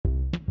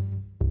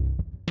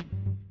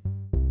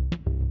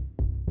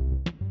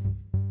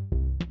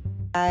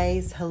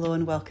Guys, hello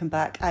and welcome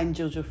back. I'm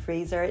Jojo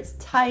Fraser. It's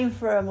time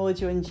for a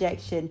Mojo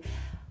Injection,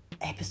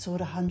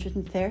 episode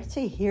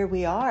 130. Here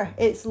we are.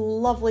 It's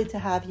lovely to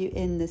have you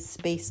in this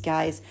space,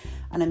 guys,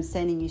 and I'm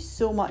sending you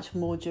so much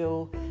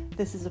mojo.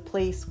 This is a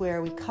place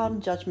where we come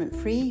judgment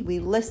free, we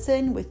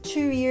listen with 2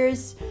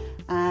 ears,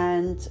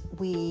 and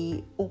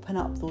we open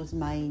up those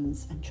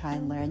minds and try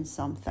and learn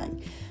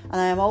something. And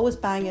I am always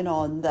banging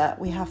on that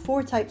we have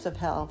 4 types of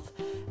health,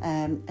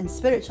 and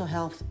spiritual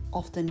health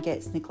often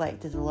gets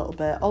neglected a little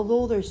bit,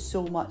 although there's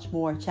so much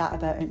more chat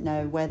about it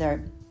now,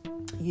 whether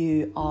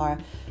you are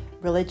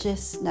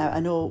religious. Now, I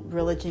know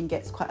religion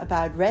gets quite a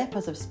bad rep,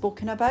 as I've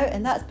spoken about,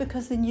 and that's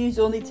because the news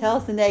only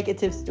tells the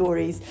negative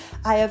stories.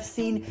 I have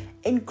seen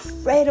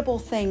incredible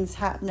things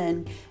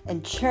happening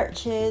in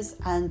churches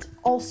and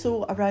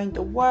also around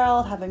the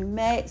world, having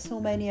met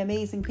so many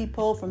amazing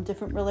people from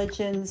different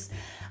religions,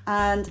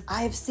 and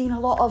I have seen a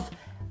lot of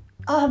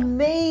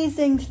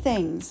amazing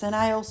things. And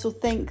I also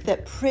think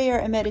that prayer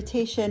and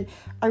meditation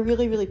are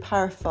really, really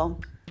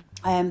powerful.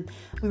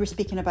 We were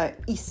speaking about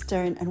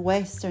Eastern and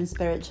Western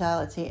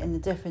spirituality and the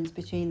difference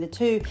between the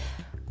two.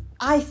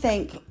 I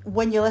think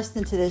when you're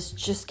listening to this,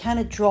 just kind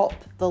of drop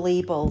the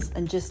labels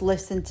and just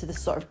listen to the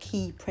sort of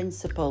key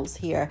principles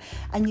here,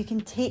 and you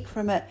can take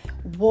from it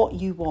what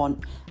you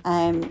want.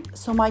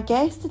 So my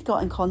guest had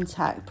got in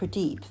contact,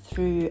 Pradeep,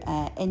 through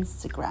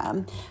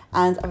Instagram,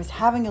 and I was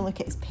having a look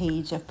at his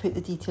page. I've put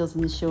the details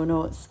in the show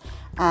notes,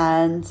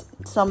 and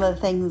some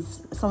of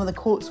the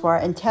quotes were: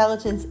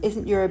 intelligence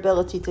isn't your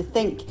ability to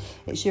think,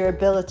 it's your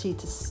ability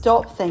to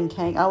stop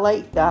thinking. I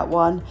like that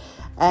one.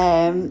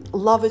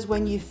 Love is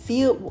what you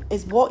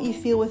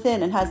feel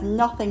within and has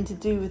nothing to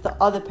do with the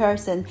other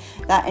person.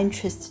 That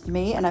interested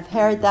me, and I've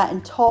heard that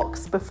in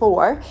talks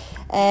before.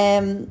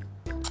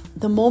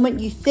 The moment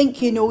you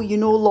think you know, you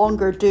no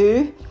longer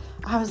do.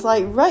 I was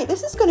like, right,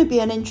 this is going to be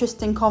an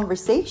interesting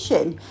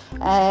conversation.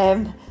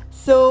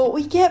 So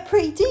we get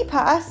pretty deep.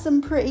 I asked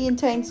some pretty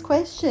intense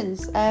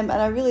questions, and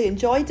I really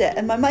enjoyed it.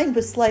 And my mind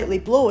was slightly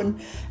blown.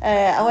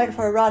 I went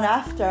for a run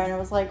after, and I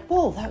was like,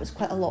 whoa, that was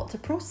quite a lot to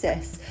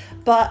process.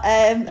 But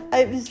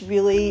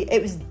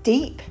it was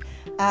deep,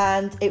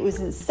 and it was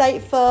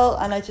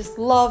insightful, and I just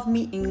love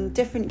meeting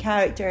different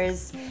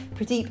characters.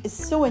 Pradeep is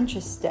so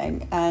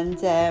interesting,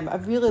 and I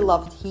really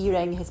loved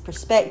hearing his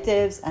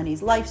perspectives and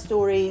his life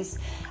stories.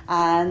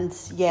 And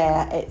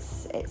yeah,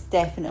 it's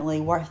definitely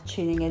worth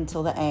tuning in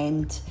till the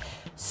end.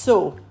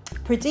 So,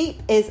 Pradeep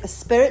is a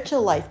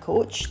spiritual life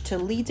coach to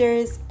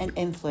leaders and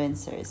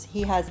influencers.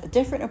 He has a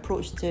different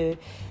approach to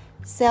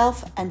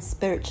self and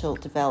spiritual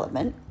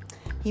development.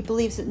 He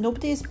believes that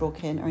nobody is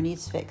broken or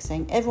needs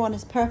fixing. Everyone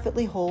is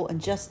perfectly whole and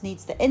just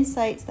needs the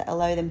insights that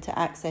allow them to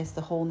access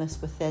the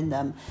wholeness within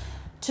them.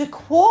 To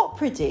quote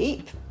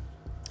Pradeep,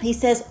 he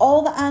says,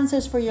 all the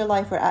answers for your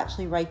life are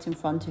actually right in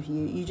front of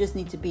you. You just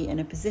need to be in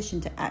a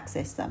position to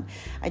access them.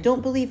 I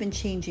don't believe in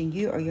changing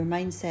you or your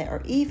mindset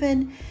or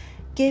even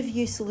give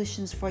you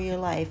solutions for your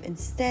life.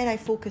 Instead, I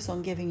focus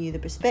on giving you the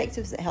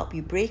perspectives that help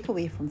you break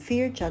away from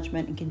fear,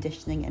 judgment, and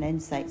conditioning, and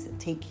insights that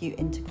take you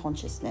into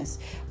consciousness,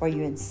 where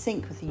you're in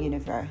sync with the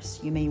universe.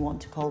 You may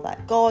want to call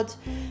that God.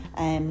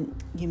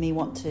 You may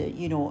want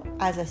to,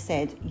 as I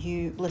said,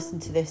 you listen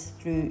to this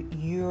through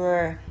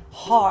your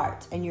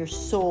heart and your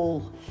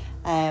soul.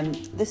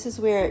 This is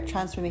where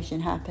transformation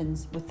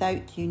happens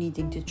without you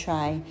needing to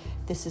try.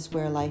 This is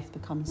where life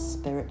becomes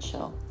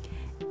spiritual.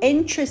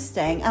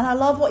 Interesting. And I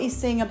love what he's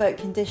saying about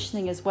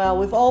conditioning as well.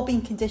 We've all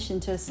been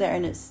conditioned to a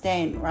certain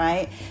extent,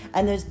 right?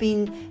 And there's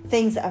been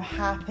things that have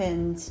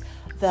happened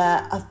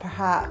that have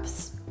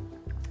perhaps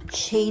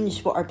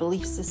changed what our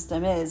belief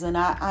system is. And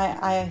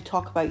I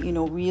talk about,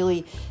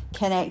 really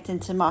connecting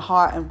to my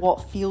heart and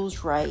what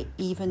feels right,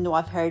 even though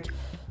I've heard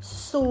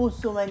so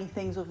many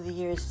things over the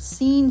years,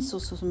 seen so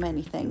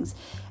many things.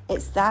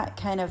 It's that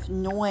kind of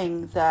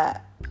knowing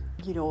that,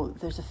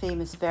 there's a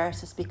famous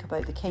verse to speak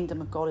about the kingdom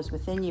of God is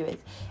within you.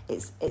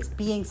 It's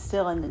being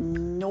still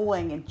and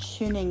knowing and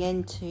tuning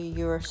into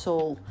your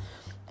soul.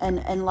 And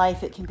in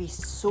life, it can be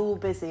so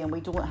busy and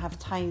we don't have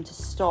time to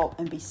stop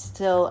and be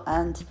still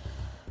and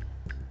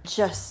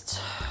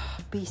just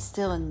be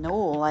still and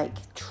know,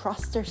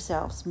 trust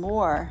ourselves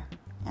more.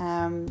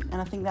 And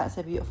I think that's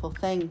a beautiful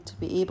thing to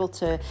be able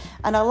to.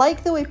 And I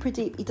like the way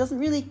Pradeep, he doesn't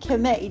really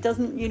commit. He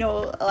doesn't,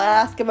 I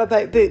ask him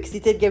about books. He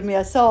did give me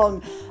a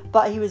song,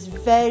 but he was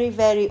very,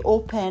 very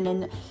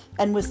open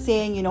and was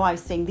saying, I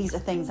was saying, these are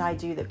things I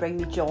do that bring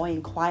me joy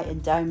and quieten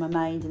down my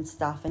mind and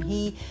stuff. And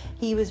he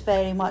was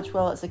very much,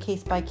 it's a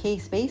case by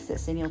case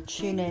basis, and he'll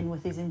tune in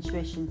with his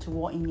intuition to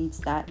what he needs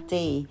that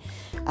day.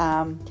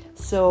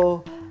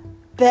 So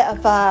bit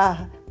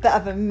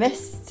of a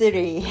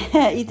mystery.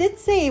 He did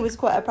say he was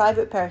quite a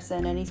private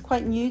person, and he's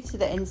quite new to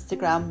the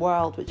Instagram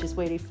world, which is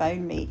where he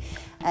found me.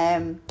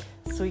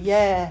 So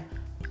yeah,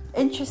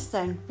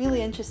 interesting,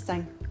 really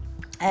interesting.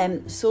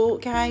 So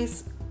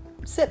guys,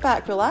 sit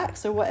back,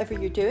 relax, or whatever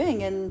you're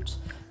doing, and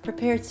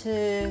prepare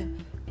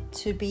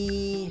to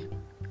be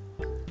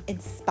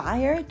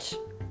inspired,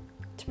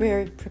 to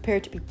be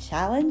prepared to be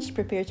challenged,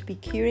 prepare to be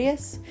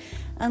curious,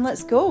 and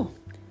let's go.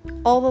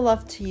 All the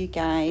love to you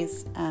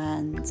guys,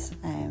 and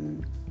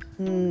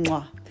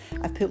mwah.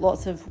 I've put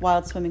lots of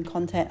wild swimming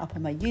content up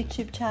on my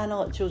YouTube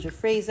channel at Jojo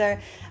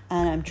Fraser,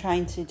 and I'm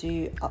trying to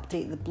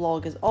update the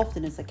blog as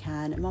often as I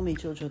can at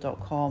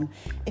mummyjojo.com.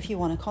 If you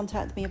want to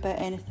contact me about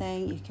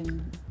anything, you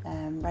can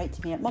write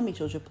to me at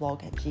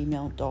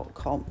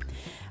mummyjojoblog@gmail.com.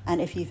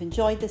 And if you've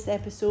enjoyed this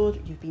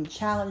episode, you've been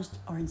challenged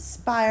or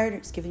inspired,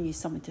 it's given you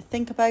something to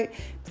think about,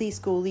 please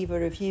go leave a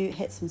review,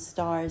 hit some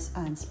stars,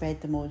 and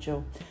spread the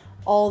mojo.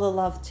 All the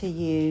love to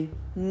you.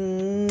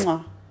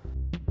 Mwah.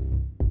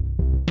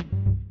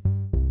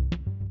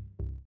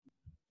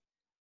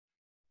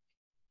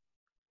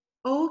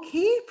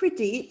 Okay,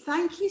 Pradeep,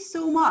 thank you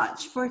so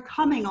much for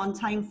coming on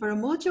Time for a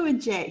Mojo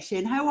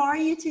Injection. How are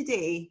you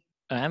today?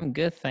 I'm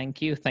good,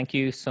 thank you. Thank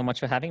you so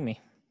much for having me.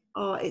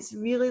 Oh, it's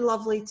really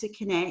lovely to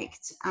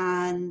connect,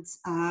 and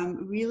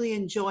really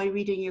enjoy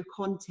reading your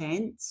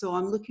content. So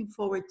I'm looking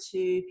forward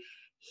to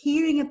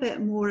hearing a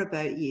bit more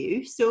about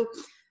you. So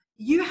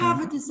you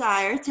have a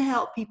desire to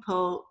help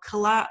people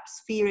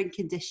collapse fear and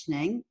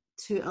conditioning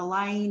to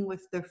align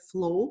with their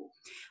flow.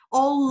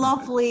 All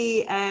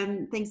lovely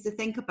things to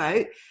think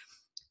about.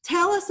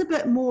 Tell us a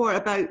bit more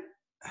about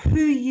who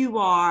you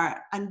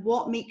are and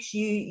what makes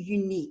you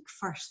unique,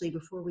 firstly,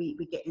 before we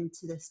get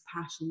into this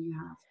passion you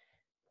have.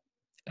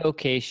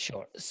 Okay,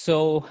 sure.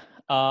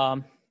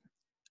 Um,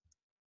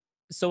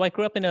 so I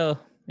grew up in a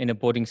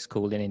boarding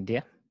school in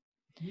India,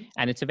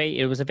 and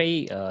it was a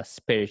very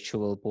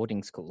spiritual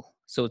boarding school.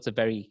 So it's a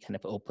very kind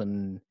of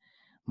open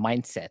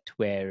mindset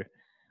where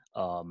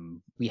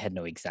we had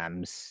no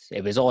exams.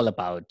 It was all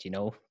about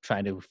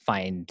trying to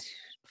find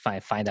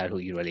out who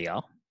you really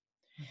are.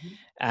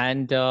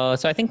 And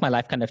so I think my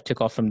life kind of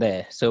took off from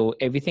there. So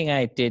everything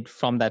I did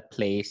from that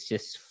place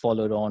just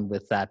followed on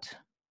with that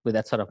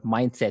sort of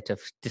mindset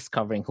of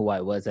discovering who I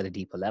was at a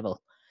deeper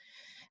level.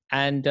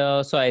 And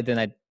so I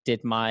did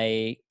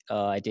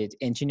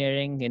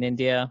engineering in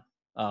India.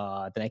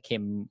 Then I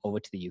came over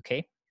to the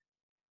UK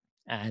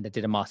and I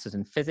did a master's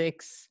in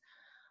physics.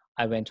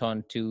 I went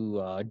on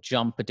to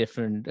jump a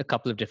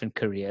couple of different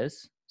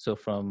careers. So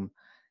from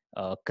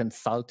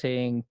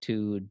consulting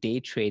to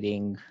day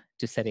trading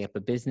to setting up a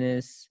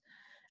business,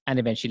 and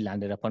eventually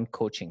landed up on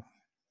coaching.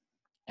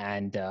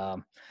 And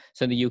so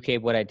in the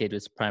UK, what I did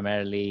was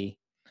primarily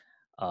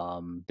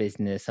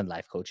business and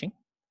life coaching.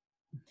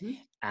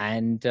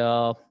 And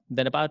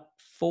then about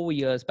 4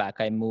 years back,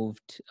 I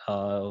moved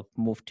to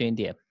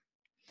India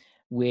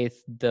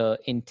with the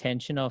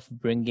intention of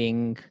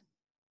bringing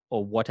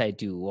or what I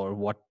do or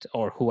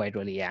who I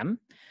really am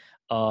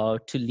to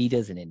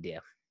leaders in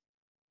India.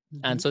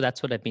 And so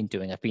that's what I've been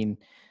doing. I've been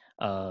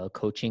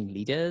coaching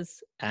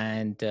leaders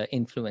and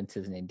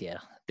influencers in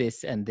India.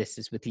 This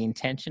is with the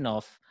intention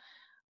of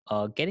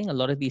getting a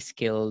lot of these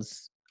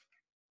skills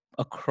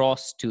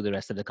across to the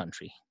rest of the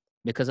country,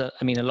 because a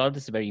lot of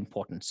this is very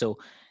important. So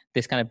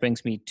this kind of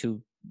brings me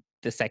to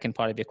the second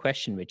part of your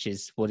question, which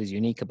is what is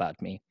unique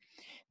about me.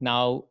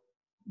 Now,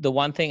 the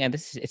one thing, and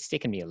it's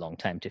taken me a long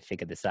time to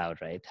figure this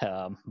out, right?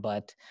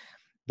 But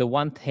the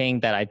one thing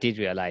that I did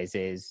realize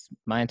is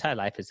my entire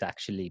life has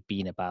actually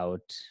been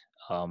about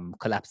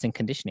collapsing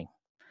conditioning,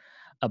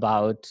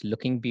 about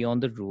looking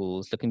beyond the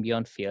rules, looking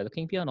beyond fear,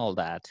 looking beyond all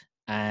that,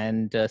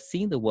 and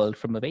seeing the world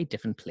from a very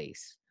different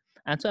place.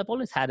 And so I've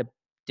always had a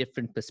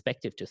different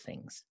perspective to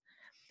things.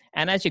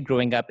 And as you're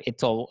growing up,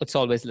 it's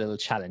always a little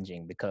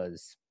challenging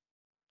because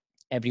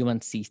everyone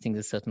sees things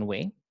a certain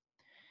way,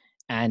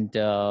 and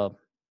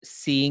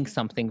seeing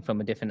something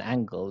from a different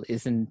angle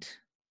isn't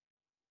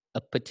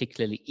a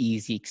particularly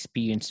easy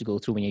experience to go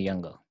through when you're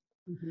younger.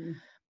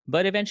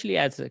 But eventually,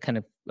 as I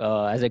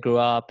grew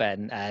up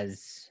and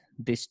as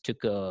this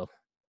took a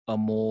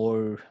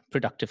more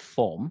productive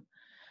form,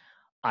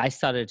 I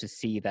started to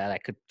see that I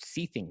could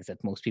see things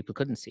that most people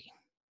couldn't see.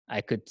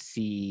 I could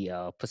see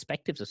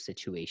perspectives of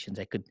situations.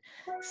 I could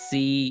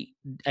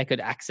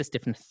access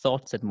different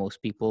thoughts that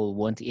most people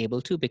weren't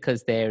able to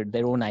because their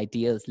own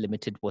ideas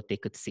limited what they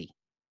could see.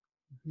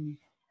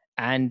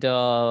 And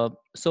so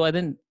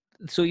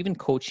even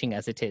coaching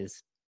as it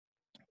is,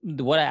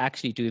 what I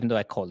actually do, even though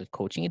I call it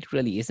coaching, it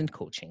really isn't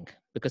coaching,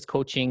 because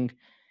coaching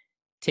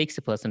takes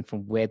a person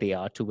from where they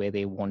are to where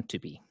they want to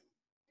be.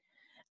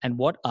 And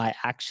what I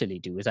actually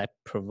do is I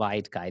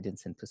provide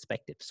guidance and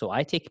perspective. So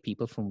I take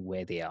people from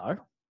where they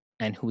are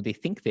and who they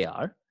think they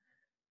are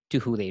to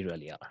who they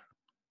really are.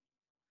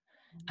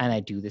 And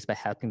I do this by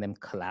helping them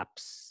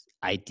collapse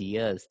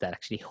ideas that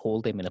actually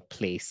hold them in a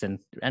place and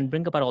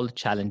bring about all the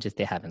challenges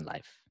they have in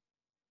life.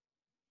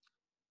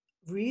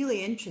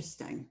 Really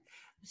interesting.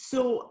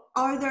 So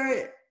are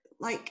there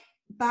like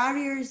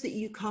barriers that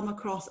you come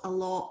across a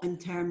lot in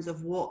terms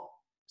of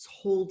what's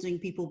holding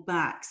people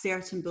back,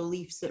 certain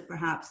beliefs that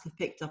perhaps they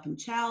picked up in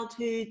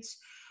childhood?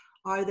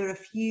 Are there a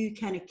few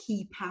kind of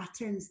key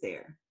patterns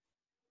there?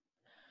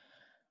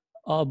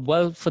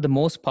 Well, for the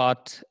most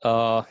part,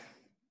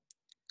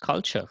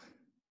 culture.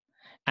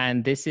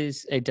 And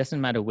it doesn't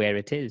matter where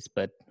it is,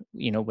 but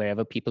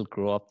wherever people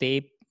grow up,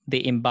 they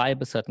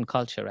imbibe a certain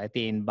culture, right?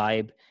 They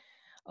imbibe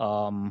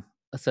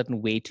a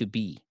certain way to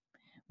be,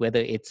 whether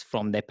it's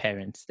from their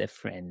parents, their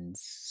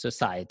friends,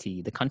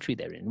 society, the country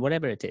they're in,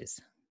 whatever it is.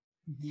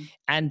 Mm-hmm.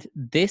 And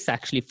this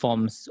actually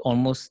forms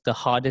almost the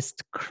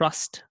hardest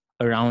crust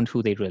around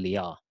who they really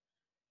are,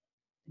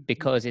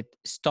 because it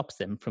stops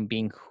them from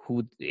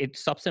it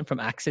stops them from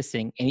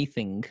accessing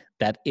anything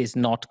that is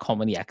not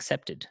commonly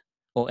accepted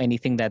or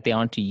anything that they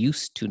aren't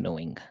used to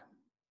knowing.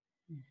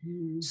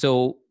 Mm-hmm.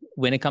 So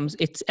when it comes,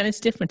 it's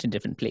different in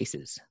different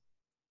places,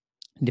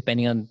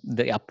 depending on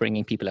the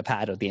upbringing people have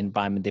had or the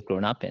environment they've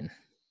grown up in.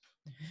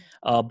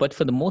 But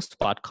for the most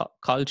part,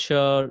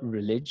 culture,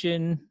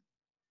 religion,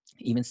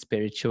 even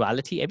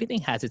spirituality,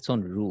 everything has its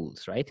own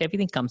rules, right?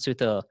 Everything comes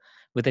with a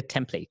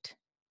template.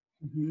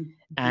 Mm-hmm.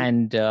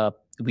 And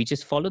we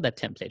just follow that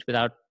template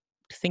without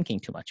thinking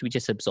too much. We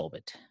just absorb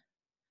it.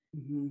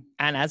 Mm-hmm.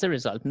 And as a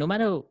result, no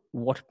matter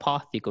what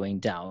path you're going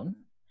down,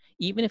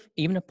 even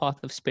a path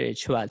of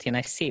spirituality, and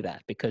I say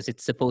that because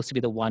it's supposed to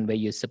be the one where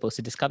you're supposed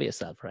to discover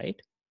yourself, right?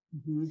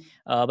 Mm-hmm.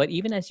 But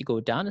even as you go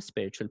down a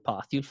spiritual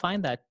path, you'll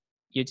find that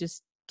you're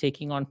just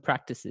taking on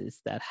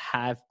practices that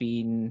have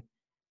been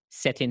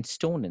set in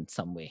stone in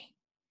some way.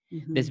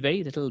 Mm-hmm. There's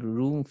very little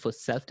room for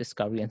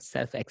self-discovery and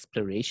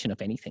self-exploration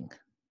of anything.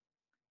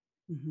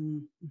 Mm-hmm.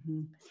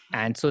 Mm-hmm.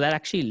 And so that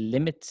actually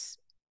limits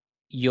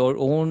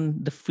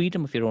the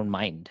freedom of your own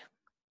mind.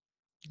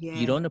 Yeah.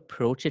 You don't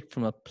approach it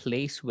from a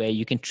place where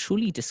you can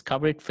truly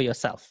discover it for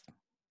yourself.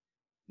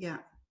 Yeah.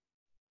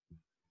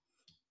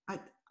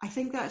 I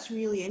think that's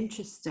really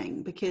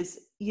interesting because,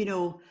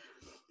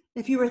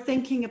 if you were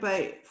thinking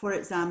about, for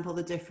example,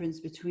 the difference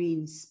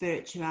between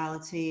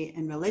spirituality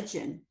and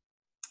religion.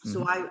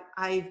 So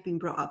I've been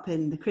brought up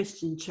in the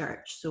Christian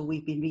church. So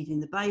we've been reading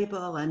the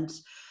Bible, and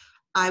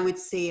I would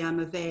say I'm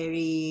a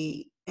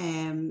very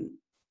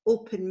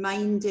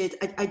open-minded.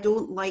 I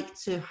don't like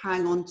to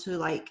hang on to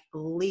like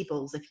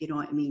labels, if you know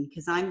what I mean,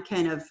 because I'm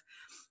kind of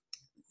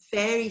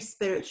very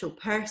spiritual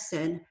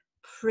person,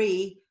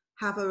 pray,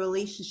 have a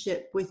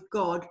relationship with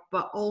God,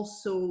 but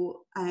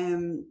also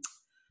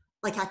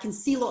like I can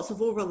see lots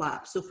of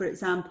overlap. So for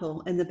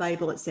example, in the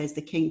Bible, it says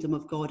the kingdom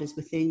of God is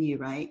within you,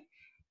 right?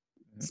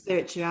 Mm-hmm.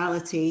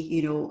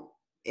 Spirituality,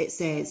 it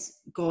says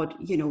God,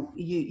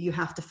 you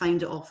have to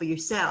find it all for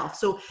yourself.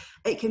 So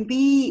it can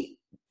be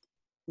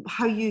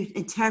how you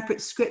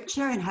interpret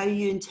scripture and how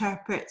you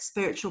interpret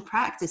spiritual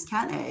practice,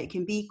 can't it? It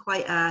can be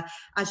quite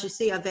as you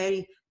say, a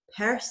very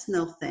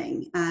personal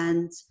thing.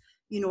 And,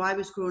 I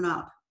was growing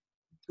up,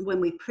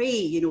 when we pray,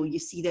 you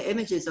see the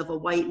images of a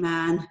white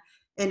man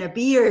in a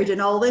beard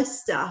and all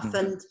this stuff. Mm-hmm.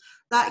 And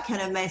that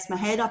kind of messed my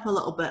head up a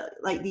little bit,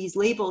 like these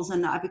labels.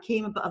 And I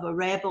became a bit of a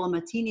rebel in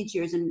my teenage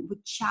years and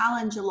would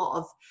challenge a lot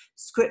of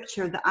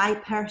scripture that I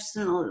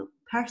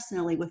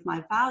personally with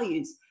my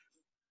values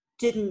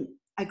didn't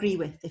agree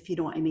with, if you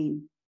know what I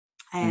mean.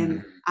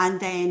 And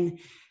then,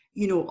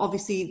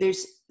 obviously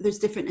there's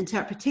different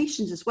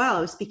interpretations as well.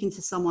 I was speaking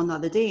to someone the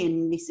other day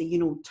and they say,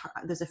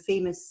 there's a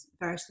famous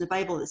verse in the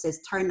Bible that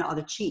says, turn the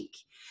other cheek.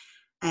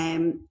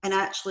 And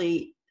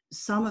actually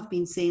some have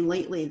been saying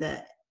lately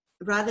that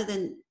rather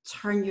than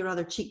turn your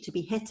other cheek to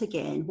be hit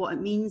again, what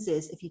it means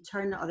is if you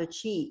turn the other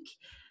cheek,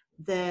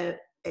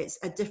 it's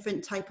a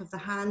different type of the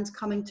hand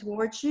coming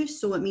towards you.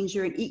 So it means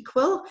you're an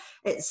equal.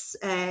 It's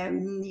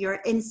your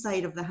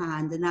inside of the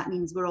hand, and that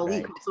means we're all right.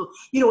 Equal. So,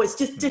 it's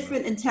just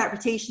different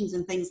interpretations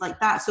and things like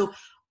that. So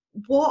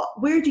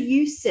where do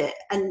you sit?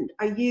 And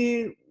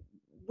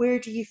where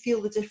do you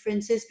feel the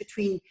difference is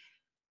between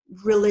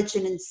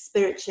religion and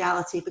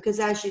spirituality? Because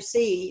as you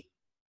say,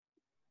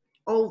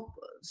 all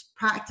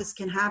practice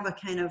can have a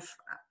kind of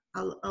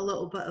a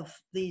little bit of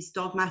these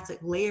dogmatic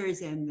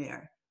layers in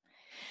there.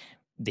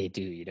 They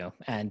do,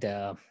 and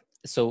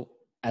so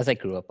as I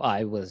grew up,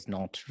 I was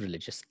not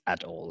religious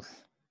at all.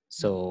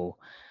 So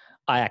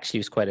I actually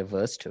was quite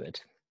averse to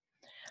it.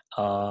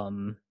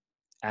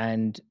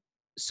 And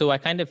so I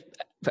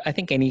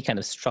think any kind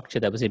of structure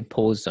that was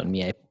imposed on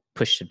me, I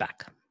pushed it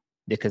back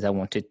because I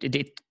wanted,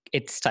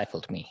 it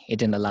stifled me. It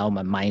didn't allow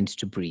my mind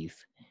to breathe.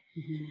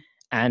 Mm-hmm.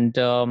 And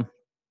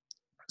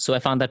so I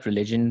found that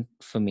religion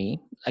for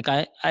me,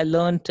 like I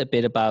learned a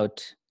bit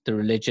about the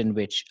religion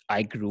which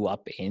I grew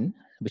up in,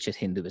 which is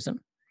Hinduism.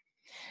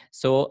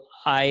 So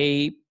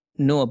I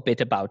know a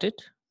bit about it.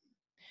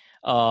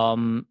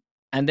 And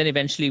then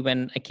eventually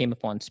when I came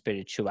upon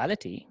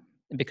spirituality,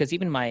 because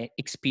even my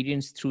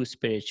experience through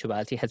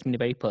spirituality has been a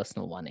very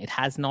personal one. It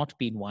has not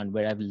been one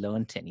where I've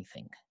learned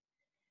anything.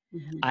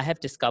 Mm-hmm. I have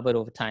discovered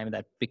over time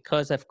that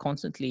because I've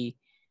constantly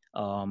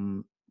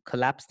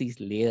collapsed these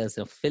layers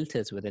of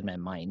filters within my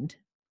mind,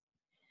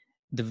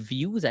 the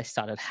views I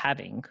started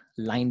having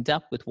lined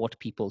up with what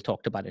people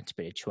talked about in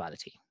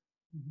spirituality.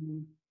 Mm-hmm.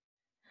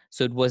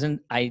 So it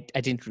wasn't, I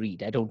didn't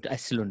read. I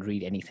still don't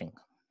read anything.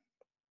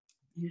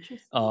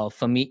 Interesting.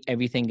 For me,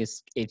 everything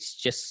it's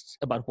just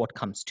about what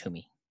comes to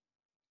me.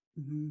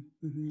 Mm-hmm.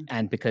 Mm-hmm.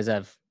 And because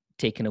I've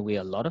taken away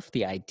a lot of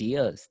the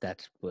ideas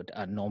that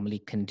are normally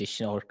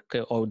conditioned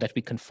or that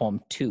we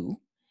conform to,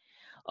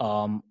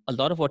 a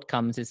lot of what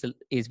comes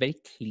is very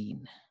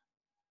clean.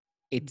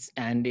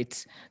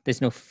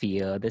 There's no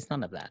fear, there's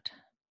none of that.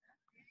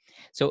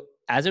 So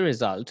as a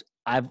result,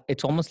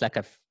 it's almost like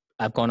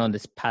I've gone on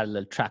this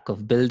parallel track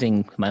of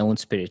building my own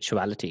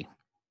spirituality.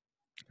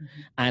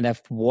 Mm-hmm. And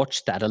I've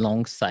watched that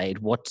alongside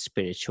what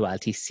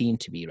spirituality is seen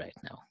to be right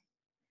now.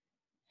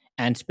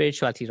 And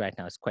spirituality right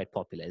now is quite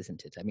popular,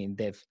 isn't it? I mean,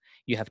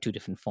 you have two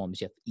different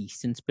forms. You have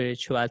Eastern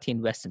spirituality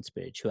and Western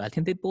spirituality,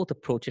 and they both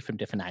approach it from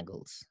different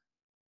angles.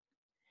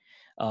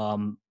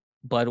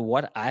 But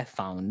what I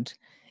found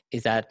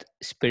is that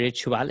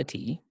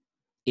spirituality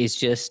is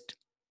just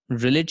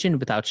religion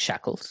without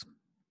shackles.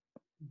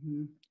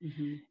 Mm-hmm.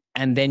 Mm-hmm.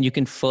 And then you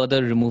can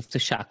further remove the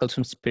shackles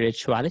from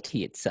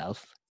spirituality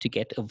itself to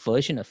get a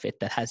version of it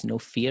that has no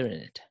fear in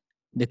it.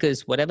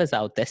 Because whatever's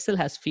out there still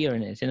has fear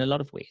in it in a lot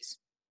of ways.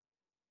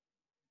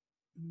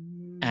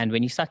 And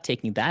when you start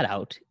taking that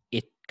out,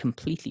 it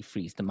completely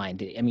frees the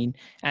mind. I mean,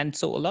 and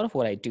so a lot of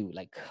what I do,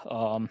 like,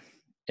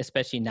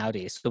 especially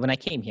nowadays. So when I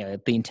came here,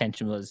 the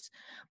intention was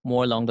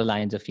more along the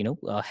lines of,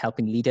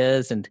 helping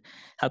leaders and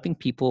helping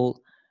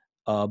people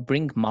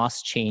bring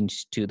mass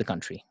change to the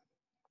country.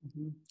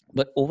 Mm-hmm.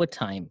 But over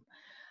time,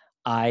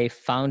 I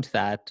found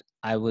that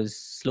I was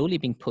slowly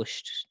being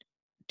pushed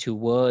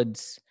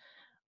towards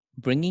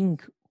bringing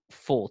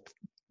forth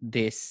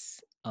this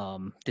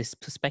this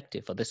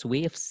perspective or this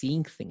way of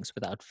seeing things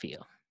without fear,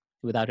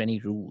 without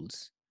any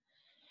rules.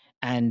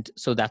 And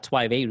so that's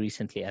why very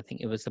recently, I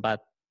think it was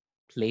about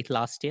late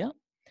last year,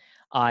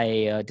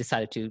 I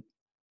decided to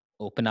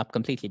open up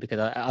completely, because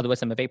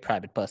otherwise I'm a very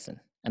private person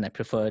and I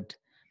preferred,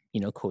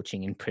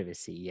 coaching in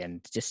privacy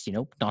and just,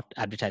 not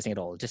advertising at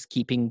all, just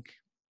keeping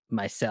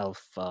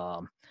myself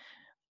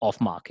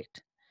off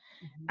market.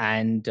 Mm-hmm.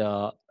 And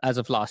as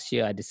of last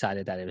year, I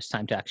decided that it was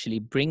time to actually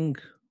bring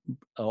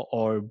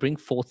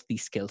forth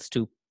these skills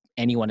to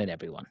anyone and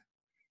everyone,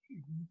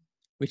 Mm-hmm.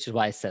 which is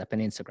why I set up an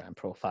Instagram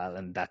profile.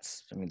 And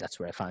that's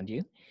where I found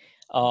you.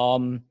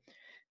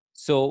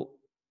 So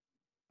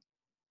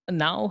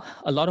now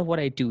a lot of what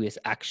I do is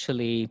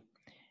actually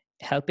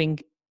helping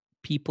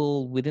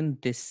people within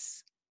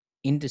this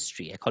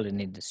industry. I call it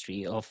an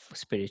industry of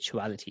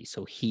spirituality.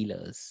 So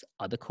healers,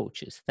 other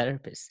coaches,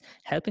 therapists,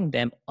 helping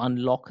them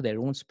unlock their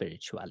own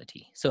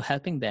spirituality. So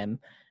helping them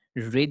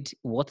rid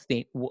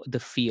the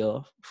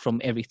fear from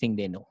everything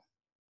they know.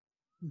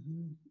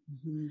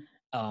 Mm-hmm.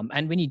 Mm-hmm.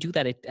 And when you do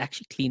that, it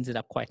actually cleans it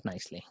up quite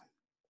nicely.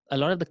 A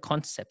lot of the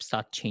concepts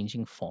start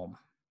changing form.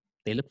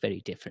 They look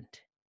very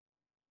different.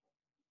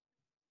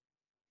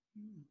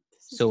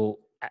 So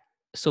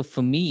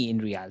for me, in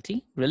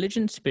reality,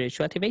 religion,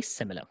 spirituality, very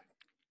similar.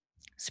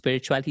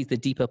 Spirituality is the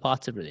deeper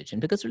parts of religion,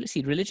 because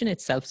see, religion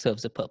itself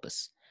serves a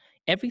purpose.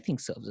 Everything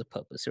serves a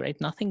purpose, right?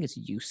 Nothing is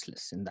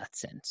useless in that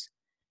sense.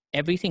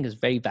 Everything is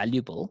very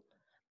valuable.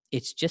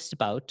 It's just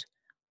about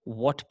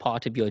what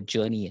part of your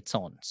journey it's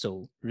on.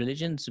 So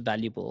religion's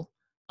valuable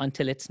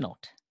until it's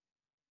not.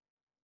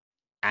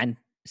 And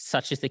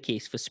such is the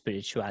case for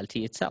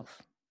spirituality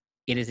itself.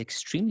 It is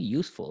extremely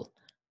useful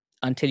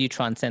until you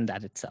transcend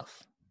that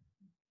itself.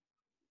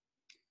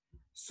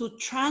 So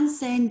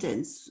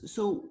transcendence.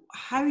 So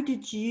how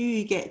did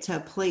you get to a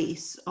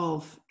place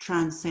of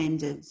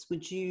transcendence?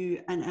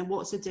 And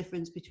what's the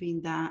difference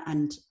between that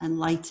and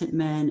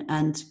enlightenment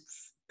and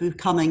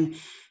becoming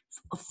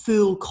a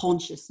full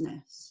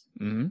consciousness?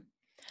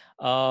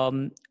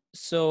 Mm-hmm.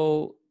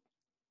 So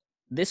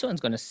this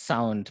one's going to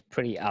sound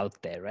pretty out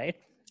there, right?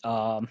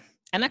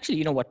 And actually,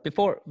 you know what?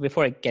 Before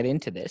I get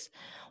into this,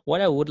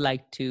 what I would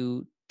like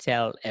to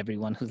tell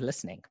everyone who's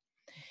listening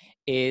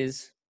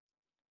is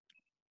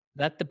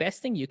that the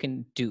best thing you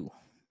can do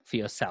for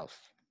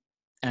yourself,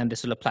 and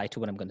this will apply to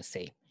what I'm going to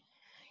say,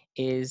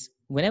 is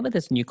whenever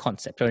there's a new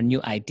concept or a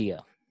new idea,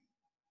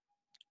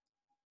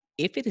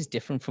 if it is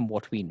different from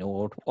what we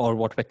know or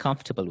what we're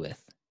comfortable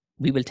with,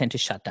 we will tend to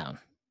shut down.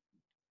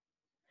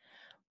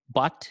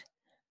 But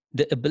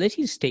the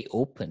ability to stay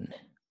open,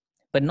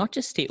 but not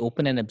just stay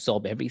open and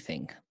absorb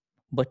everything,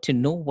 but to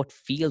know what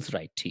feels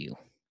right to you,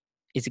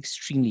 is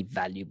extremely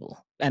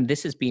valuable. And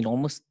this has been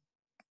almost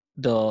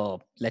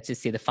let's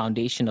just say, the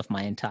foundation of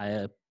my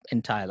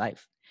entire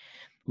life,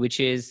 which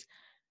is,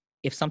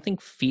 if something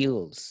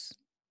feels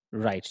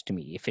right to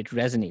me, if it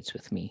resonates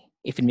with me,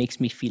 if it makes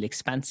me feel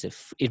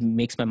expansive, it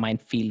makes my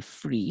mind feel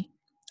free,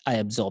 I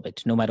absorb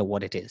it no matter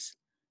what it is.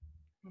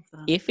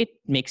 If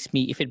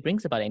it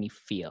brings about any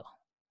fear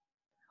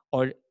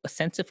or a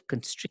sense of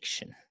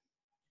constriction,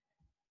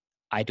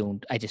 I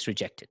just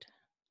reject it.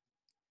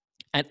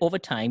 And over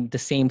time, the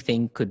same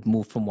thing could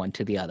move from one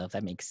to the other, if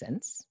that makes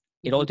sense.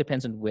 It all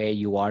depends on where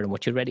you are and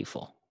what you're ready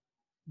for.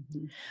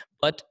 Mm-hmm.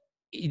 But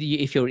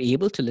if you're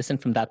able to listen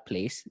from that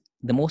place,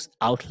 the most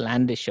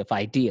outlandish of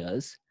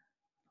ideas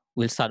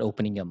will start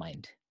opening your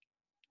mind.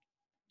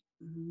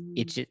 Mm-hmm.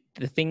 It's just,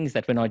 the things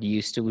that we're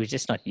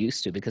just not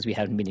used to because we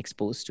haven't been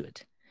exposed to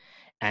it.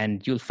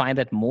 And you'll find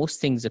that most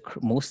things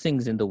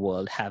in the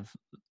world have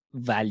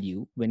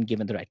value when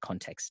given the right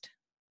context.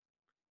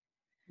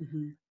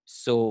 Mm-hmm.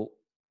 So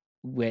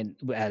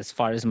as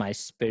far as my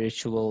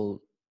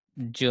spiritual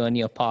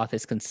journey or path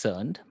is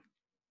concerned,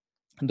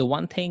 the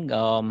one thing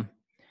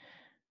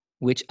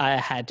which I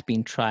had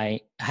been trying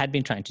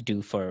to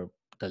do for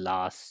the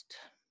last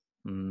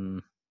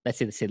let's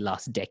say the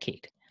last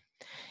decade,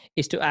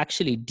 is to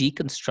actually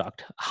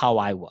deconstruct how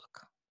I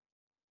work.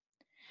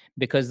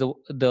 Because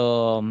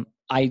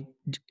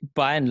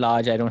by and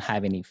large, I don't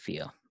have any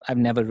fear. I've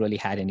never really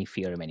had any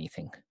fear of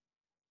anything.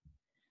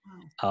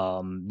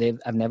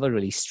 I've never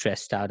really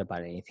stressed out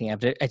about anything.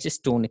 I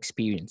just don't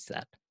experience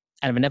that.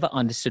 And I've never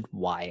understood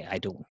why I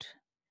don't.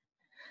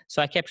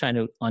 So I kept trying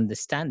to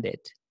understand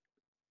it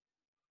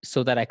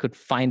so that I could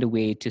find a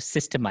way to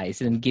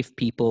systemize it and give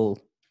people,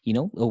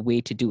 a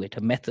way to do it,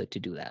 a method to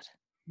do that.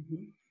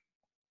 Mm-hmm.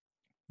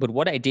 But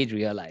what I did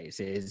realize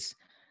is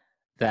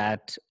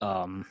that,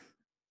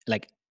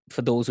 like,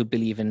 for those who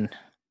believe in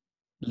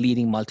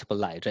leading multiple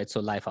lives, right? So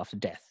life after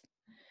death,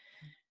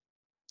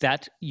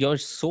 that your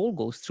soul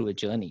goes through a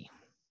journey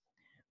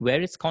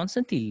where it's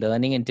constantly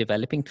learning and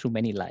developing through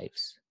many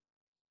lives.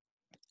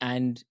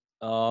 And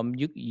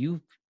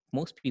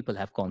most people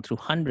have gone through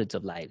hundreds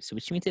of lives,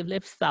 which means they've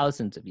lived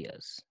thousands of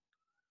years.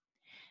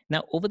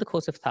 Now, over the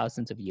course of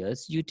thousands of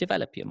years, you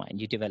develop your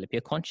mind, you develop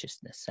your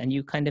consciousness, and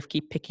you kind of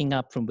keep picking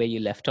up from where you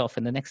left off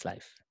in the next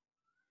life.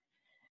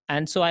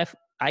 And so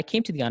I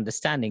came to the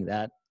understanding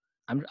that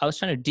I was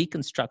trying to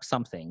deconstruct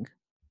something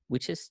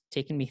which has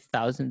taken me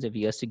thousands of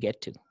years to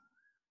get to.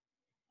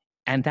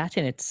 And that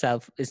in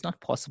itself is not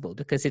possible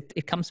because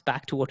it comes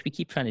back to what we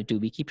keep trying to do.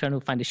 We keep trying to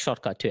find a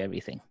shortcut to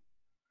everything.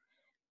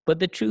 But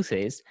the truth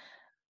is,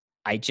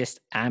 I just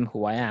am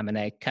who I am. And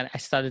I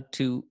started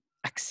to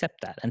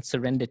accept that and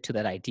surrender to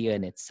that idea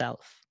in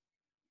itself.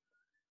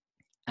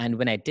 And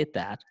when I did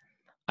that,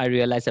 I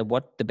realized that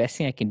the best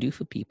thing I can do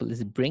for people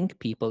is bring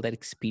people that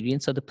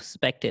experience or the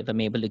perspective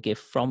I'm able to give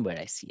from where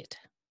I see it.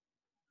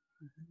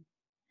 Mm-hmm.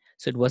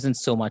 So it wasn't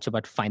so much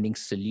about finding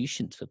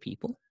solutions for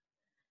people,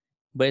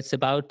 but it's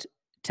about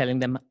telling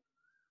them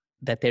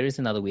that there is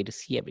another way to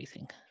see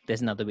everything.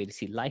 There's another way to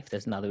see life.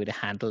 There's another way to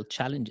handle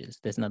challenges.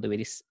 There's another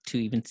way to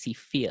even see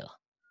fear.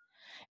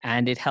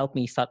 And it helped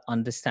me start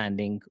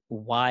understanding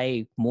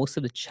why most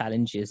of the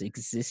challenges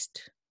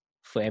exist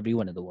for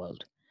everyone in the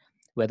world.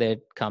 Whether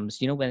it comes,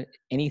 whether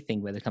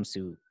it comes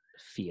to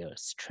fear,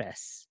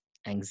 stress,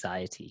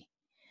 anxiety,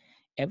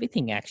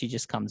 everything actually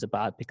just comes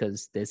about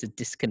because there's a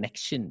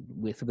disconnection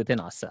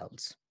within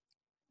ourselves.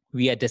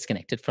 We are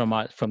disconnected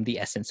from the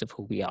essence of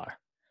who we are.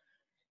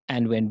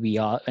 And when we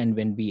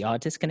are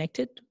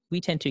disconnected, we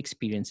tend to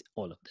experience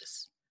all of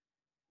this.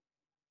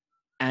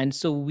 And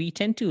so we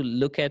tend to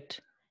look at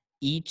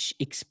each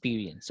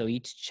experience or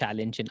each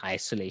challenge in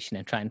isolation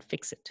and try and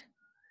fix it.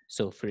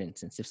 So for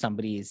instance, if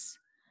somebody is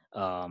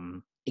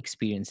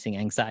experiencing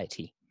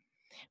anxiety,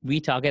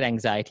 we target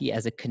anxiety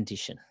as a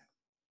condition,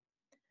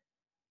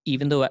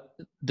 even though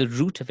the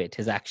root of it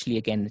is actually,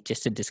 again,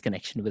 just a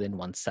disconnection within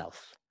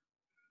oneself.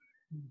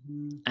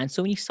 Mm-hmm. And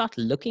so when you start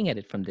looking at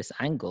it from this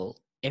angle,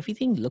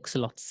 everything looks a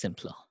lot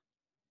simpler.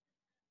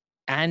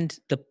 And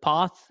the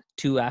path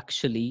to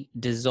actually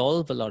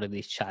dissolve a lot of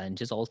these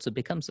challenges also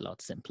becomes a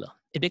lot simpler.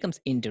 It becomes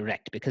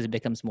indirect because it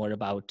becomes more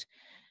about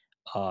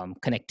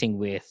connecting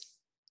with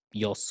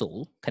your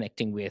soul,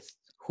 connecting with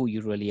who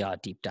you really are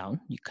deep down,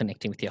 you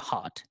connecting with your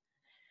heart.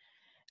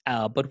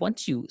 But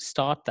once you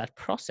start that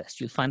process,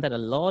 you'll find that a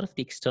lot of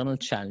the external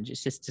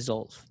challenges just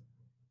dissolve.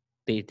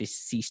 They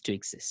cease to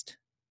exist.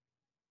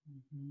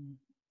 Mm-hmm.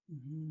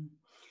 Mm-hmm.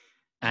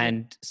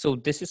 And so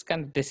this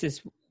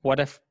is what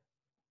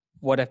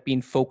I've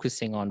been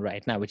focusing on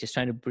right now, which is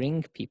trying to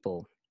bring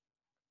people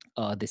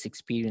this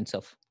experience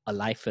of a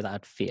life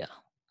without fear,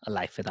 a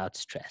life without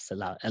stress,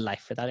 a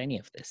life without any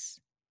of this.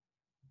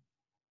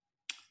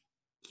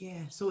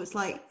 Yeah, so it's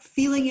like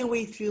feeling your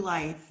way through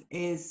life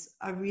is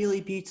a really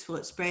beautiful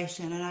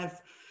expression. And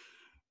I've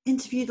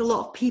interviewed a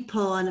lot of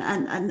people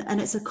and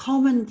it's a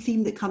common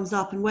theme that comes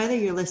up. And whether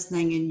you're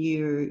listening and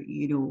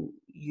you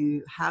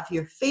have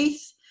your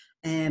faith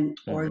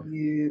or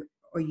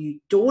you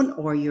don't,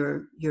 or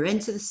you're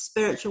into the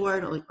spiritual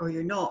world or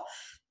you're not,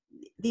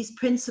 these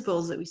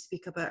principles that we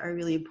speak about are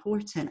really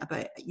important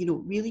about,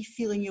 really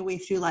feeling your way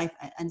through life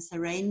and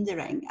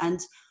surrendering.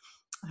 And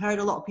I've heard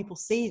a lot of people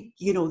say,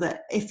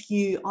 that if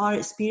you are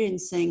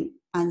experiencing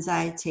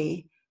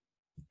anxiety,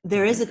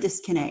 there is a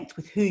disconnect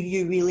with who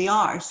you really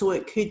are. So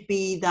it could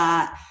be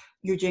that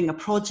you're doing a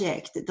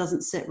project that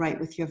doesn't sit right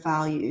with your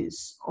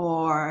values,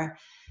 or,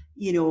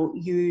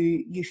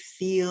 you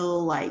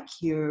feel like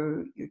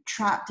you're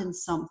trapped in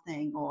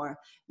something, or,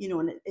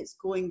 and it's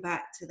going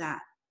back to that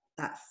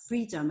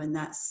freedom and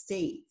that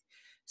state.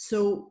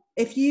 So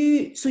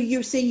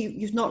you're saying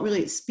you've not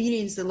really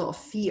experienced a lot of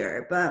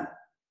fear, but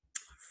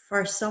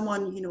for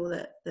someone,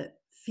 that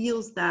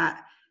feels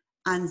that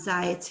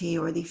anxiety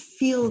or they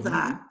feel mm-hmm.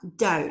 that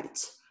doubt,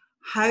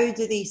 how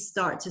do they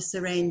start to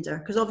surrender?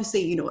 Because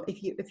obviously,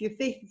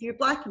 if you're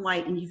black and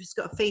white and you've just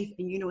got faith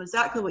and you know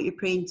exactly what you're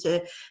praying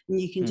to, and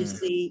you can just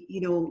say,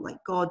 like,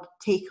 God,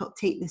 take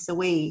this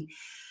away.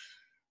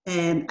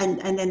 And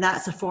then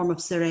that's a form of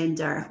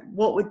surrender.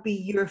 What would be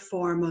your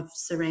form of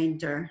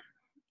surrender?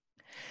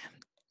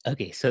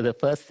 Okay, so the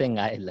first thing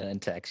I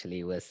learned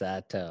actually was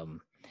that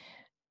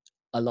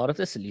a lot of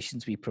the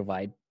solutions we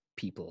provide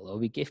people or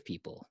we give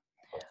people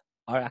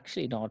are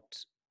actually not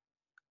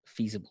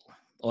feasible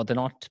or they're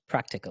not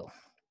practical,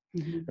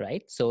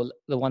 right? So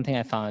the one thing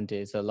I found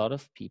is a lot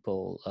of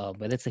people,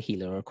 whether it's a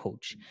healer or a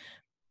coach,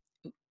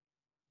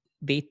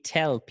 they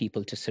tell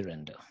people to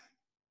surrender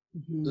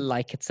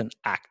like it's an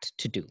act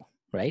to do,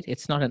 right?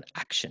 It's not an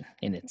action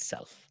in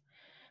itself,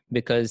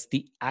 because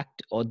the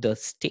act or the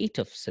state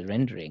of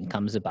surrendering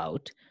comes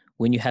about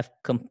when you have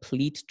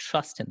complete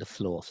trust in the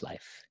flow of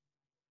life.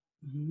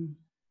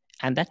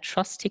 And that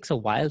trust takes a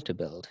while to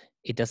build.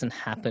 It doesn't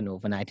happen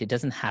overnight. It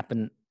doesn't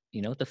happen,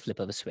 the flip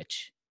of a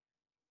switch.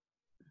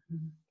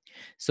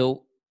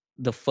 So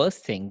the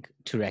first thing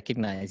to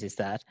recognize is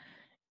that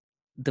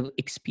the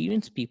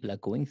experience people are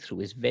going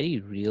through is very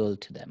real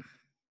to them.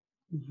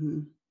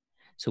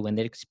 So when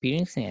they're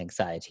experiencing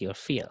anxiety or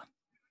fear,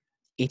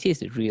 it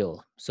is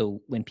real.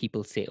 So when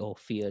people say, oh,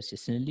 fear is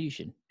just an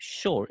illusion,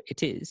 sure,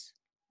 it is.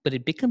 But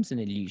it becomes an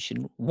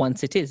illusion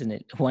once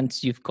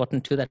once you've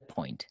gotten to that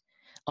point.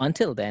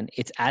 Until then,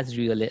 it's as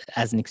real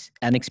as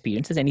an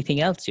experience as anything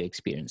else you're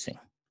experiencing.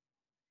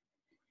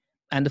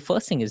 And the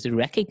first thing is the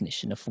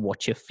recognition of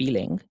what you're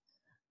feeling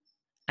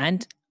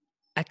and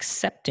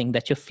accepting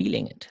that you're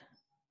feeling it,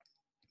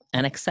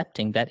 and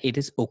accepting that it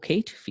is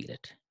okay to feel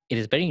it. It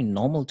is very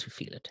normal to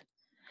feel it.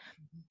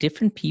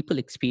 Different people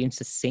experience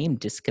the same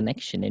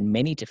disconnection in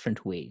many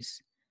different ways.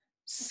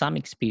 Some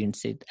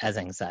experience it as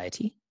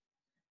anxiety,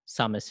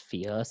 some as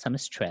fear, some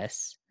as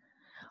stress.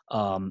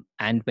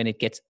 And when it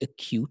gets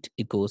acute,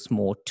 it goes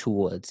more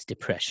towards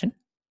depression.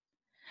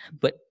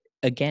 But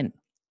again,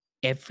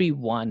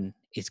 everyone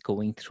is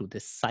going through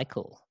this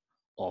cycle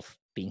of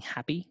being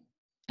happy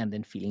and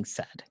then feeling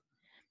sad.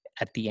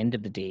 At the end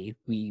of the day,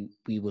 we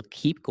will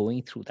keep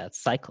going through that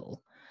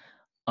cycle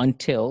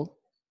until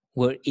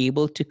we're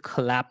able to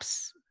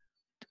collapse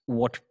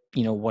what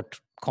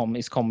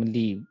is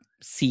commonly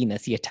seen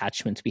as the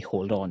attachments we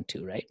hold on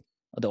to, right?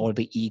 Or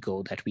the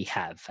ego that we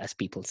have, as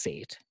people say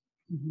it.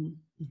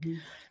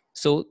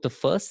 So the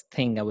first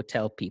thing I would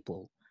tell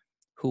people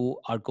who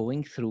are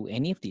going through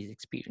any of these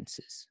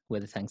experiences,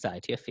 whether it's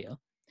anxiety or fear,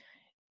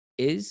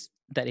 is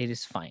that it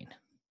is fine.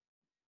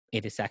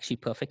 It is actually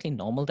perfectly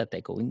normal that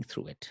they're going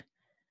through it.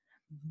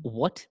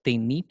 What they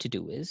need to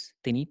do is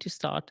they need to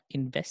start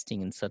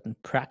investing in certain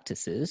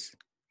practices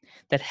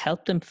that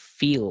help them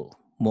feel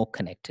more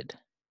connected,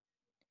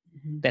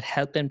 that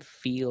help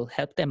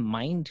their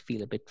mind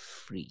feel a bit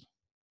free.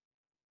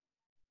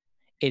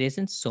 It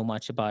isn't so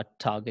much about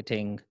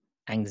targeting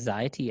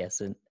anxiety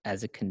as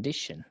a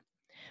condition,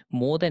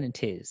 more than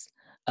it is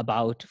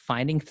about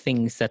finding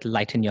things that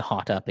lighten your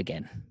heart up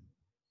again.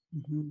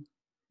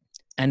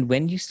 And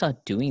when you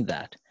start doing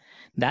that,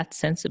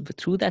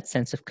 through that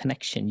sense of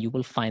connection, you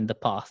will find the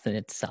path in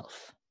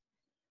itself.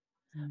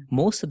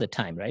 Most of the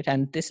time, right?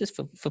 And this is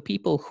for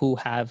people who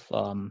have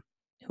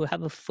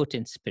a foot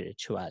in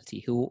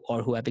spirituality, who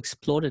have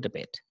explored it a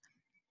bit.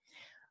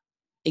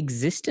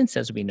 Existence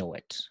as we know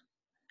it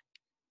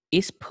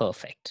is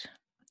perfect.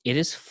 It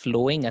is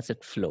flowing as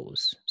it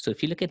flows. So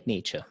if you look at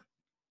nature,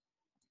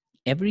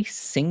 every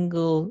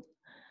single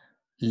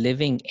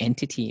living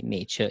entity in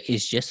nature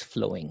is just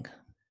flowing.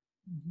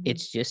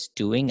 It's just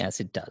doing as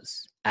it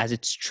does, as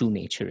its true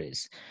nature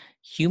is.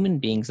 Human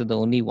beings are the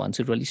only ones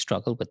who really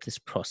struggle with this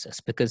process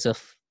because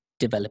of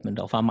development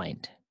of our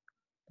mind.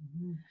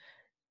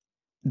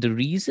 The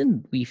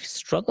reason we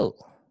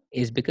struggle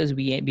is because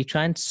we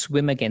try and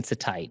swim against the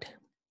tide.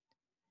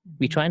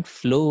 We try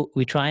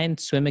and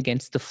swim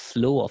against the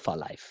flow of our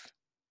life.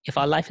 If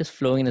our life is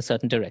flowing in a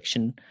certain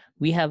direction,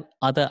 we have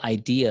other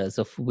ideas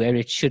of where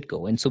it should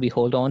go. And so we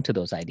hold on to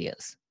those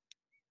ideas.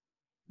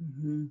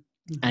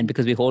 And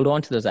because we hold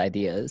on to those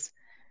ideas,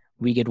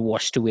 we get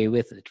washed away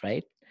with it,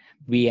 right?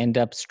 We end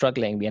up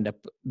struggling.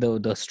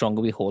 The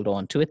stronger we hold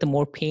on to it, the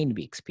more pain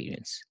we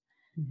experience.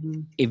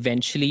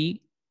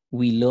 Eventually,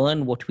 we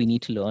learn what we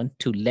need to learn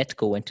to let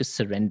go and to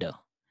surrender.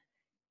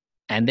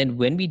 And then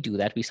when we do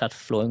that, we start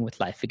flowing with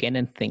life again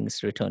and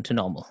things return to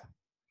normal.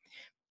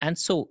 And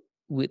so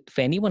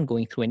for anyone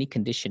going through any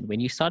condition, when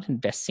you start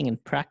investing in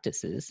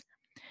practices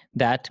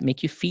that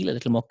make you feel a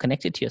little more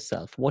connected to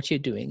yourself, what you're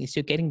doing is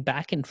you're getting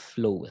back in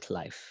flow with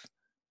life.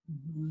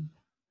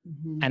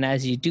 And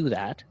as you do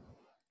that,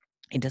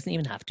 it doesn't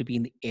even have to be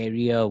in the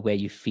area where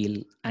you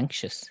feel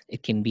anxious.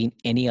 It can be in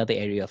any other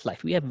area of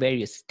life. We have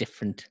various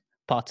different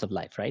parts of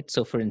life, right?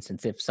 So for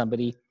instance, if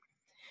somebody,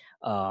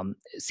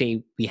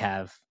 say we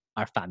have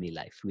our family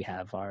life, we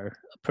have our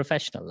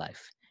professional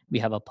life, we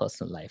have our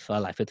personal life, our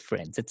life with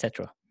friends,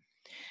 etc.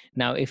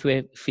 Now, if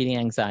we're feeling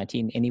anxiety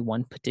in any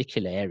one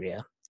particular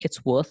area,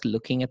 it's worth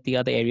looking at the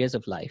other areas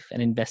of life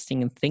and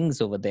investing in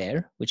things over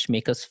there which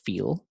make us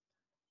feel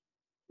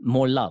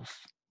more love,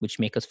 which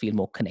make us feel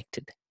more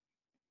connected.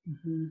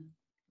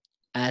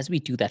 As we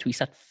do that, we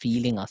start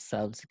feeling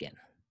ourselves again.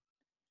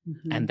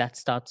 And that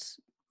starts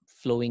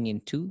flowing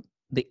into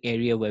the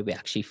area where we're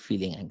actually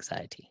feeling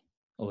anxiety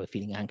or we're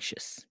feeling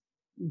anxious.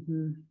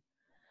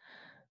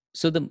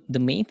 So the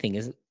main thing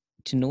is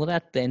to know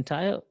that the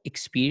entire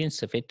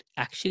experience of it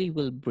actually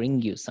will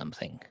bring you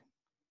something.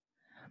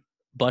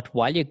 But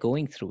while you're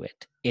going through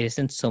it, it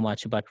isn't so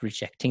much about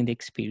rejecting the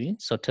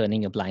experience or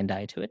turning a blind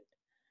eye to it,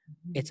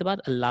 It's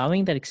about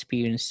allowing that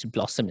experience to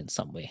blossom in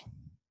some way.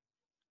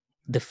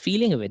 The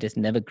feeling of it is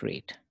never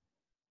great.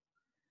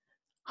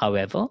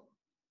 However,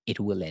 it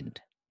will end.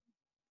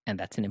 And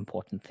that's an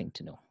important thing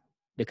to know.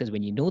 Because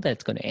when you know that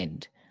it's going to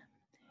end,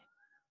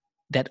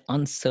 that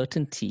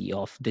uncertainty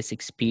of this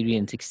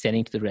experience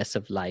extending to the rest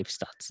of life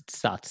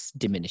starts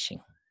diminishing.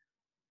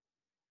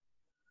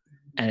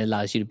 And it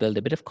allows you to build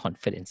a bit of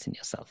confidence in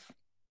yourself.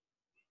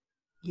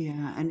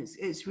 Yeah, and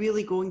it's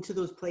really going to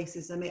those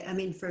places. I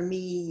mean, for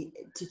me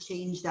to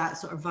change that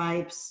sort of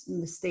vibes in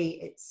the state,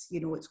 it's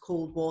it's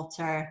cold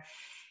water,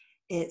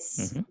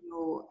 it's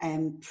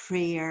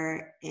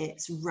prayer,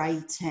 it's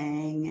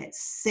writing,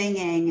 it's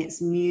singing,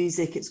 it's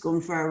music, it's going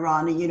for a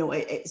run,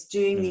 it's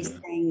doing these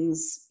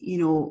things,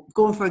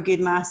 going for a good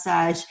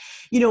massage,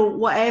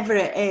 whatever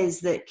it is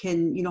that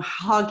can,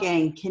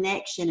 hugging,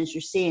 connection, as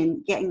you're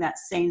saying, getting that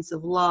sense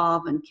of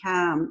love and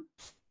calm.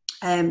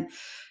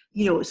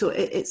 So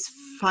it's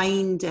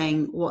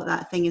finding what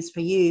that thing is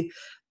for you.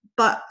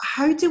 But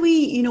how do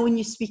we, when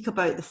you speak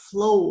about the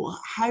flow,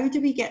 how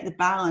do we get the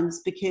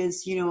balance?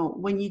 Because,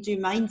 when you do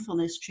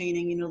mindfulness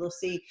training, they'll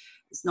say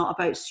it's not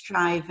about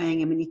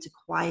striving and we need to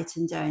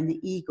quieten down the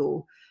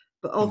ego.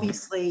 But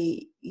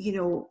obviously,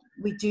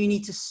 we do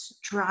need to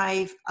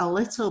strive a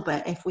little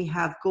bit if we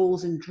have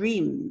goals and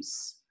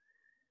dreams.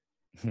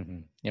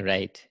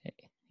 Right.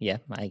 Yeah,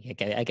 I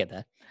get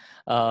that.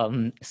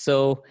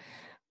 So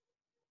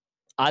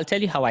I'll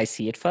tell you how I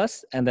see it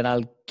first, and then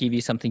I'll give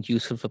you something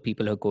useful for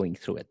people who are going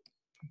through it.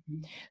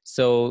 Mm-hmm.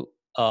 So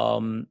a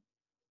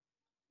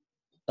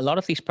lot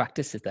of these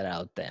practices that are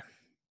out there,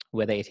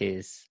 whether it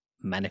is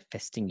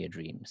manifesting your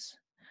dreams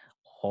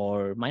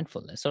or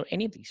mindfulness or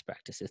any of these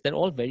practices, they're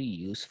all very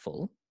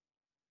useful,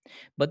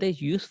 but they're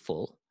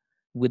useful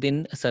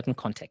within a certain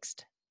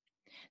context.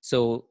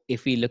 So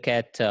if we look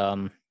at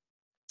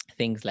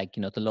things like,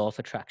 the law of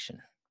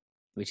attraction,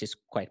 which is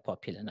quite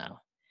popular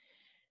now,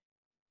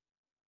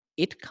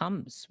 it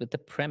comes with the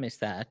premise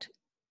that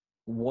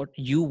what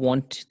you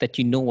want, that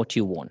you know what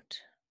you want,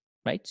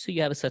 right? So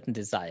you have a certain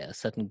desire, a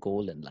certain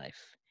goal in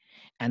life.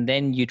 And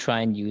then you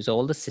try and use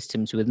all the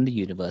systems within the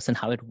universe and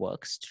how it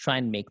works to try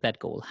and make that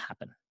goal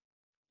happen.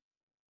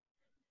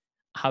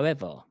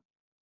 However,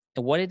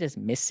 what it is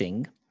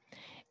missing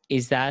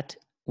is that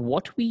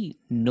what we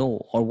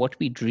know or what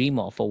we dream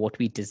of or what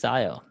we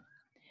desire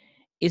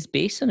is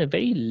based on a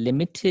very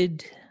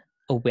limited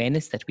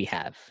awareness that we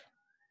have.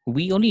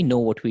 We only know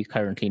what we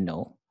currently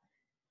know.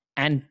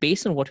 And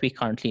based on what we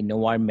currently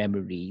know, our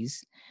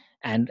memories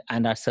and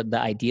the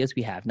ideas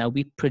we have, now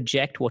we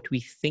project what we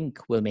think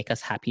will make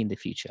us happy in the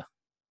future.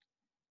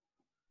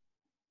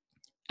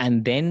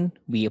 And then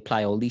we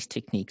apply all these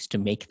techniques to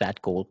make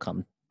that goal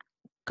come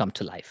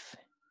to life.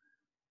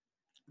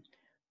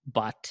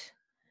 But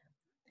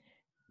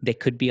there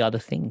could be other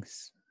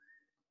things.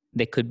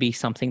 There could be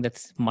something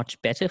that's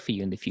much better for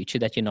you in the future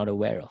that you're not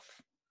aware of.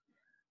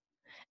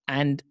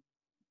 And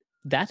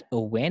that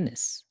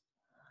awareness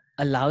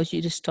allows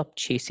you to stop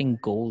chasing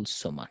goals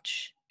so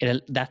much.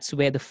 That's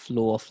where the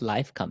flow of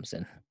life comes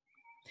in.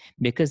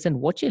 Because then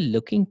what you're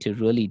looking to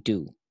really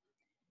do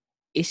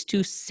is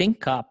to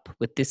sync up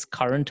with this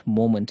current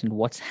moment and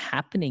what's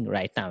happening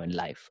right now in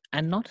life,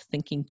 and not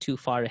thinking too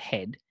far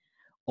ahead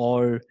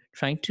or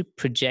trying to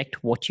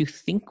project what you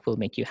think will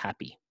make you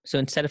happy. So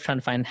instead of trying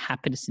to find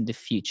happiness in the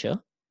future,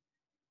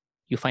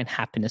 you find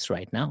happiness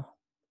right now.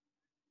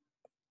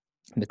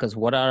 Because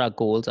what are our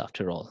goals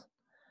after all?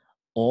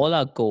 All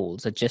our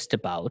goals are just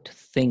about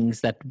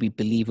things that we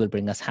believe will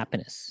bring us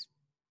happiness.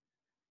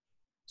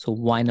 So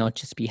why not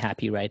just be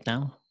happy right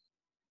now?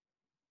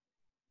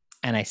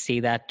 And I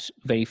say that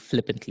very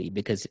flippantly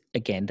because,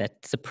 again,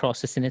 that's a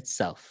process in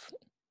itself.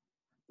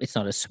 It's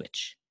not a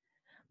switch.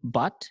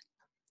 But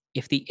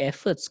if the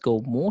efforts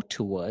go more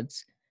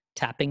towards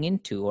tapping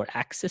into or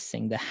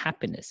accessing the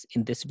happiness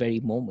in this very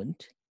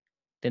moment,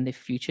 then the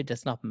future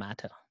does not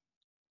matter.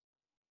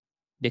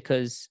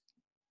 Because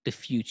the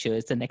future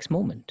is the next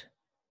moment.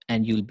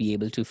 And you'll be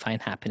able to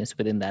find happiness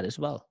within that as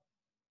well.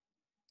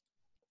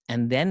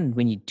 And then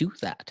when you do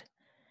that,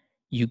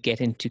 you get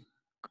into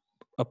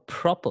a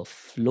proper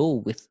flow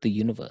with the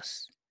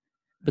universe,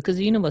 because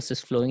the universe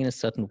is flowing in a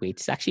certain way.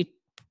 It's actually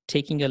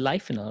taking your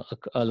life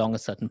along a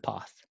certain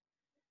path.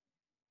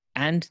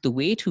 And the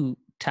way to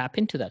tap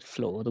into that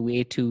flow, the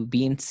way to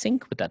be in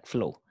sync with that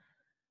flow,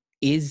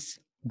 is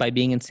by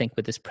being in sync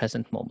with this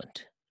present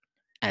moment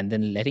and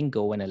then letting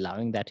go and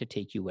allowing that to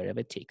take you wherever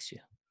it takes you.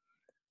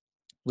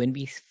 When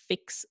we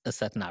fix a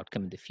certain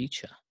outcome in the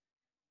future,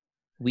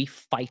 we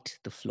fight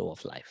the flow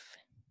of life.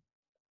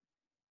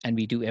 And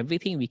we do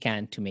everything we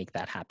can to make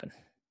that happen.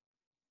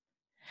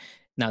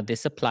 Now,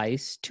 this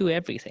applies to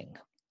everything.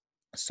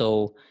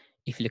 So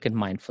if you look at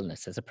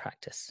mindfulness as a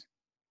practice,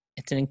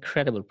 it's an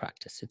incredible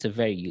practice. It's a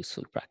very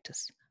useful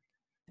practice.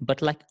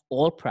 But like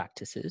all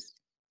practices,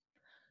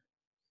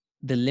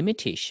 the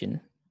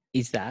limitation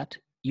is that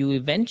you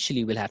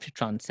eventually will have to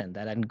transcend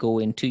that and go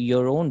into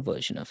your own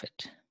version of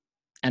it.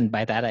 And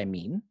by that, I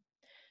mean,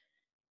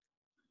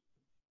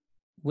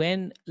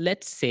 when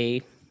let's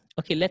say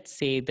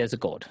there's a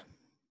God,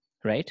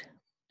 right?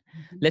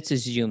 Let's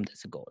assume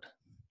there's a God.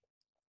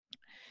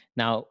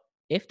 Now,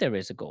 if there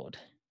is a God,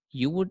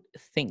 you would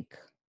think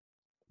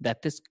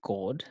that this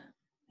God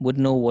would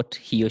know what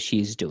he or she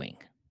is doing.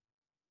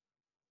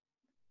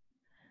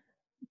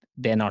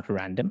 They're not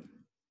random.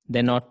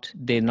 They've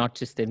not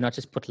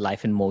just put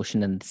life in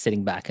motion and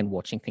sitting back and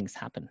watching things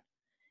happen.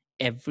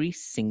 Every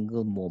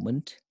single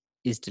moment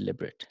is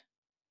deliberate.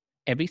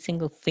 Every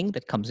single thing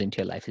that comes into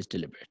your life is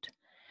deliberate.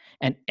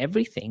 And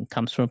everything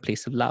comes from a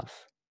place of love.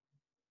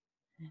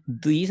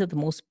 These are the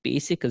most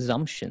basic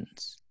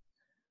assumptions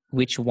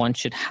which one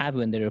should have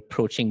when they're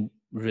approaching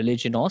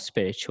religion or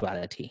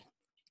spirituality.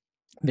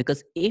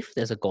 Because if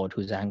there's a God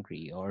who's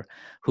angry or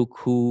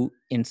who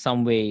in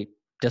some way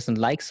doesn't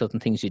like certain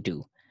things you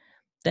do,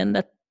 then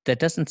that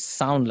doesn't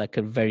sound like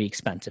a very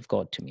expansive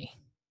God to me.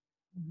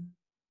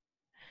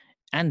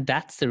 And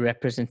that's the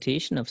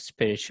representation of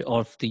spiritual,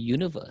 of the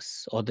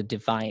universe or the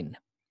divine,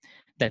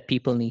 that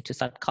people need to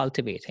start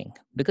cultivating.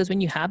 Because when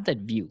you have that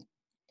view,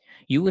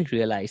 you will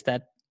realize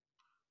that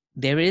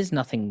there is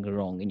nothing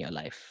wrong in your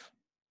life.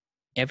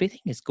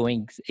 Everything is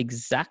going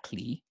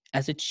exactly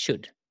as it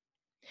should.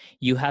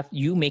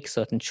 You make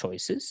certain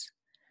choices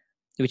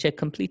which are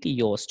completely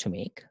yours to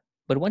make,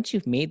 but once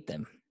you've made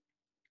them,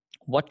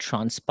 what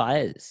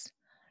transpires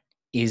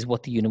is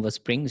what the universe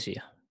brings you.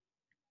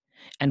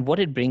 And what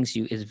it brings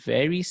you is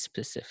very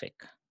specific,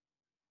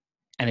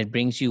 and it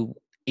brings you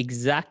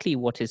exactly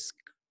what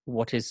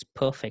is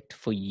perfect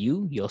for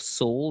you, your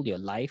soul, your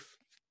life,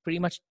 pretty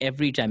much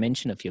every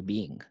dimension of your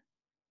being.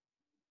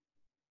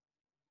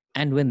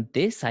 And when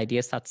this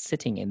idea starts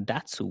sitting in,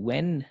 that's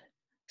when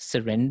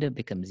surrender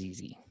becomes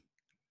easy.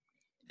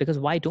 Because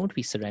why don't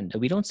we surrender?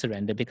 We don't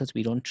surrender because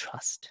we don't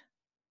trust.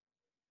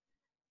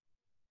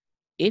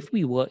 If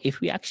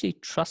we actually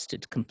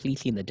trusted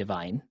completely in the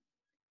divine,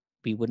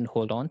 we wouldn't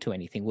hold on to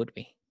anything, would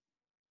we?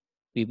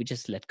 We would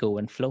just let go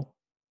and flow.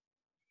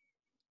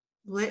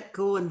 Let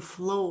go and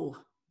flow.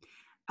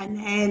 And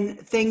then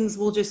things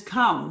will just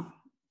come.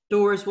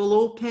 Doors will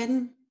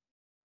open.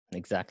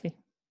 Exactly.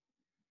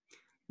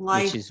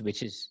 Life.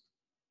 Which is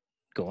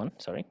go on,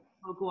 sorry.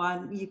 Oh, go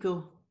on, you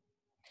go.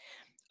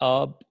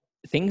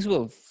 Things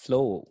will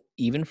flow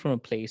even from a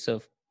place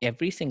of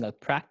every single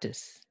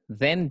practice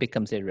then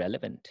becomes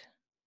irrelevant.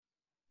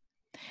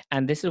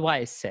 And this is why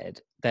I said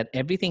that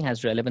everything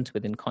has relevance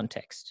within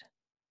context.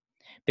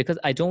 Because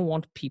I don't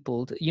want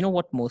people to, you know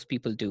what most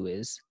people do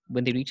is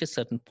when they reach a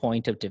certain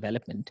point of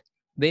development,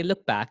 they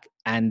look back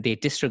and they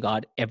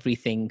disregard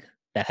everything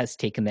that has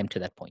taken them to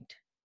that point.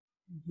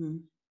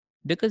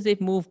 Because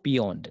they've moved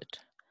beyond it.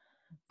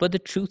 But the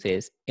truth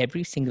is,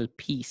 every single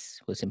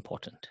piece was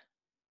important.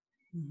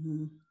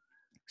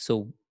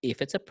 So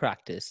if it's a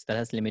practice that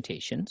has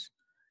limitations,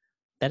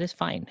 that is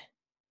fine,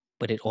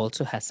 but it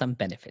also has some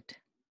benefit.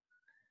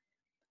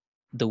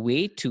 The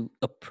way to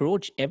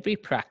approach every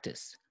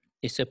practice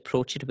is to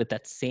approach it with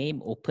that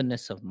same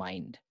openness of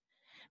mind,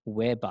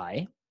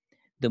 whereby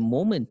the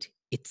moment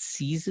it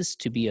ceases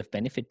to be of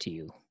benefit to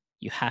you,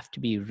 you have to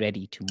be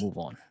ready to move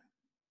on.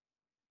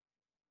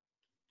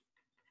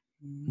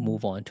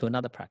 Move on to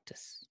another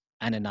practice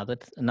and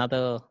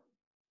another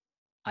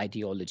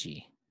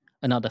ideology,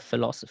 another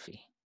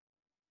philosophy.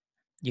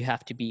 You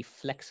have to be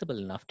flexible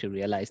enough to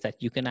realize that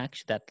you can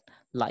actually, that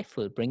life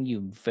will bring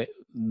you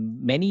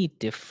many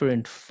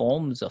different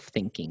forms of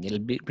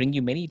thinking. Bring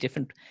you many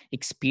different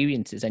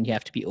experiences, and you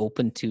have to be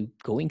open to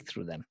going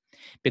through them,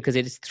 because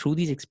it is through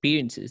these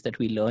experiences that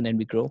we learn and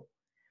we grow.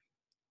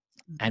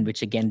 And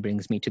which again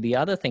brings me to the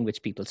other thing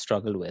which people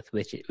struggle with,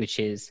 which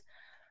is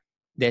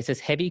there's this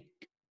heavy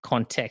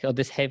context, or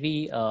this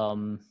heavy,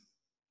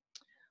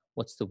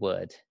 what's the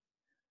word?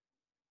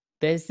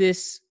 There's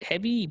this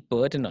heavy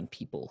burden on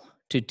people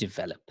to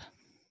develop.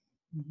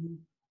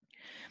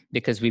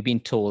 Because we've been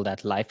told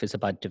that life is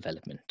about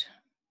development.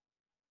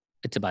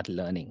 It's about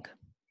learning.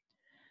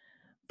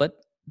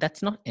 But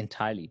that's not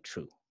entirely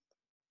true.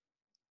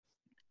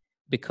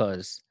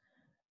 Because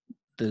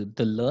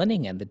the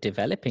learning and the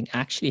developing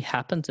actually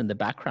happens in the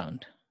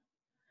background.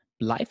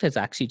 Life is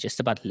actually just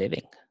about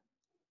living.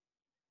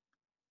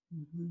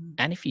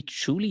 And if you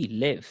truly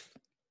live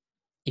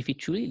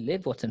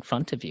what's in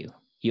front of you,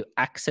 you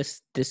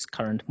access this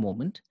current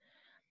moment,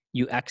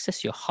 you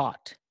access your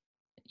heart,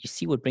 you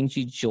see what brings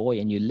you joy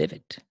and you live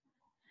it,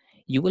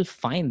 you will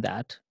find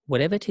that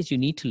whatever it is you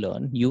need to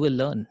learn, you will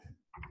learn.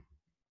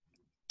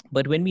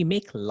 But when we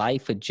make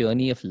life a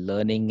journey of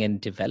learning and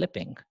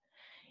developing,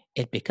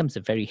 it becomes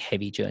a very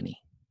heavy journey.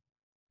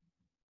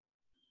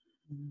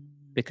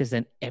 Because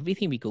then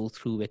everything we go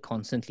through, we're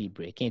constantly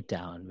breaking it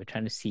down. We're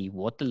trying to see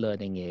what the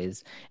learning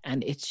is.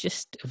 And it's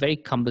just a very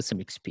cumbersome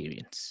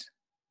experience.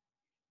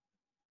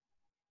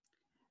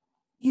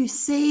 You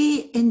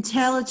say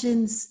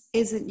intelligence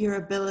isn't your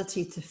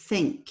ability to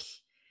think.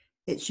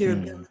 It's your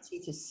ability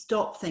to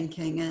stop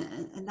thinking.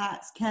 And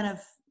that's kind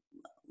of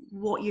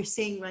what you're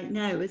saying right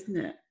now, isn't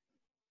it?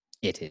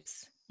 It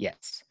is,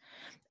 yes.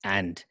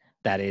 And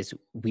that is,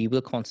 we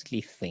will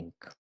constantly think.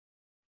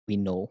 We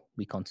know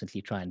we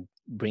constantly try and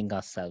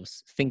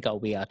think our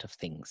way out of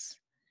things.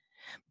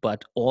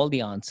 but all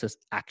the answers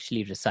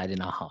actually reside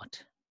in our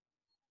heart.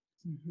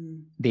 Mm-hmm.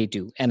 They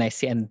do. And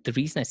the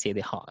reason I say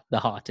the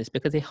heart is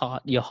because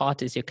your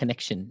heart is your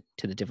connection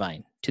to the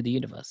divine, to the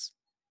universe.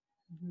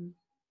 Mm-hmm.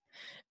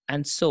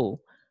 And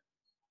so,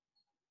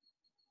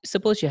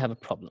 suppose you have a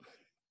problem.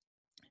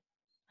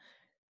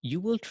 You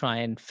will try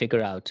and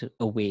figure out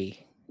a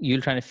way,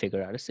 you'll try to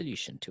figure out a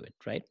solution to it,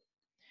 right?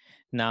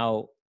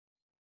 Now,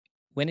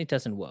 when it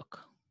doesn't work,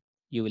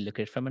 you will look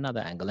at it from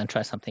another angle and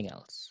try something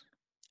else,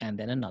 and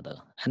then another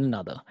and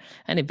another.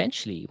 And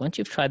eventually, once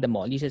you've tried them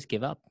all, you just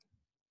give up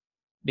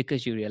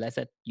because you realize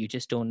that you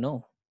just don't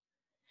know.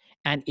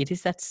 And it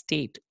is that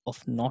state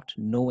of not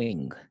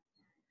knowing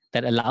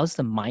that allows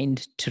the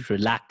mind to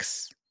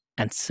relax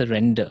and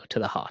surrender to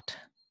the heart.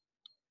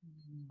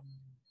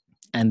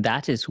 And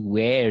that is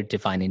where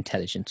divine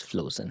intelligence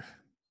flows in.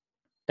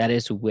 That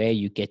is where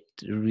you get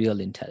real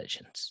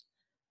intelligence.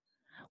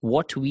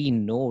 What we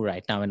know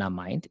right now in our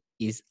mind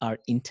is our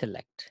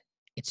intellect.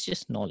 It's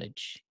just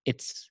knowledge.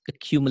 It's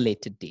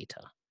accumulated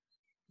data.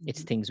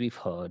 It's things we've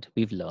heard,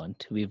 we've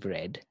learned, we've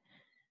read,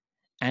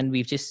 and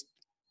we've just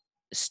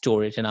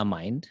stored it in our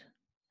mind.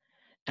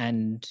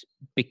 And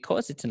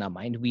because it's in our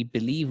mind, we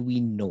believe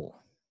we know.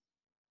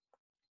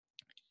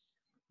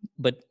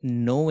 But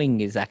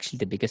knowing is actually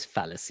the biggest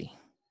fallacy.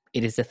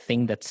 It is the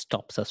thing that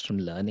stops us from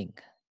learning.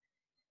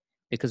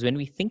 Because when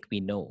we think we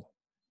know,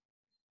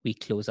 we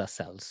close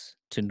ourselves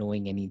to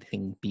knowing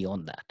anything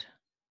beyond that,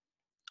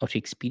 or to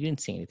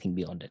experiencing anything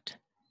beyond it.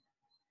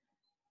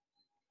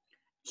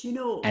 Do you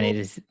know? And it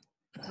is.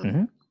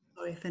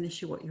 Sorry,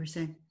 finish what you were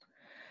saying.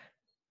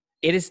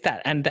 It is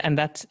that, and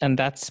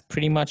that's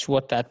pretty much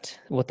what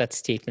that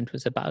statement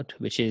was about,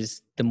 which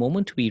is the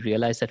moment we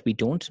realize that we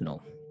don't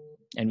know,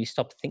 and we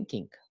stop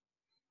thinking,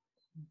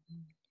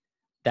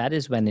 that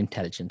is when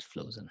intelligence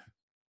flows in.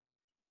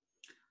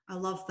 I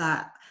love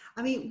that.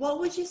 I mean, what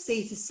would you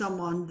say to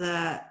someone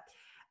that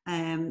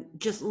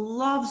just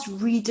loves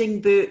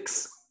reading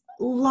books,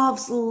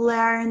 loves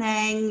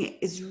learning,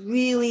 is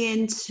really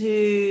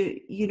into,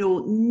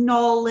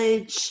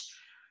 knowledge,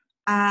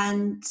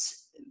 and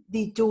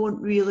they don't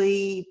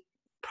really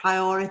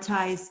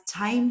prioritize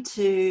time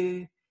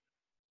to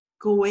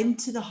go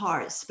into the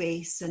heart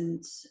space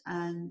and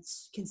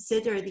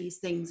consider these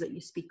things that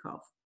you speak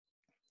of?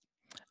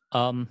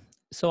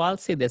 So I'll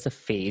say there's a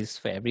phase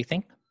for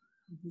everything.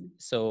 Mm-hmm.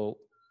 So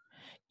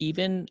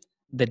even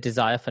the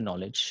desire for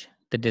knowledge,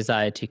 the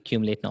desire to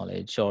accumulate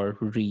knowledge or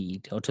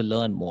read or to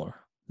learn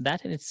more,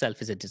 that in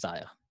itself is a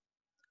desire.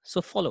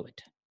 So follow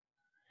it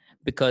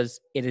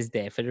because it is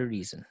there for a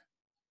reason.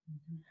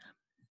 Mm-hmm.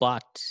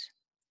 But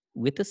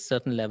with a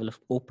certain level of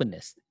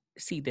openness,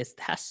 see, there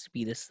has to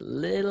be this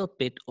little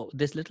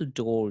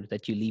door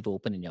that you leave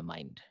open in your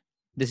mind.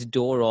 This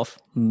door of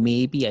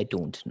maybe I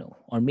don't know,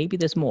 or maybe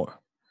there's more.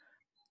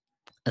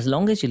 As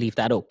long as you leave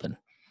that open,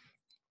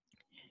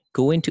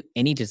 go into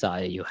any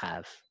desire you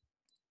have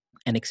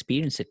and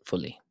experience it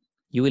fully.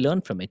 You will learn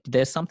from it.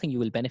 There's something you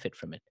will benefit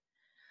from it.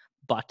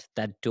 But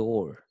that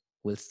door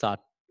will start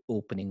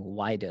opening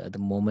wider the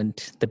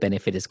moment the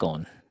benefit is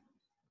gone.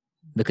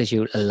 Because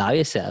you allow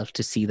yourself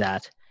to see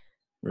that,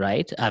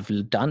 right?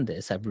 I've done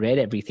this. I've read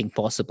everything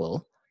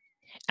possible.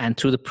 And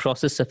through the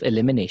process of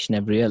elimination,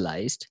 I've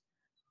realized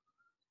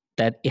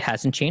that it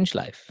hasn't changed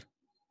life.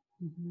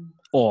 Mm-hmm.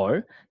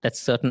 Or that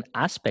certain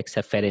aspects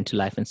have fed into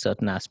life and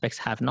certain aspects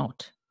have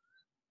not.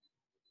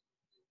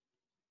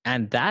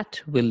 And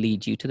that will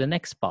lead you to the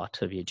next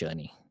part of your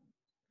journey.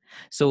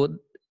 So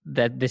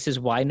that this is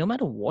why no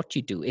matter what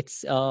you do,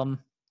 it's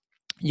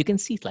you can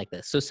see it like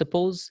this. So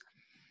suppose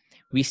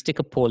we stick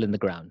a pole in the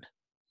ground,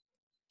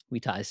 we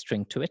tie a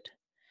string to it,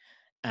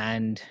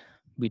 and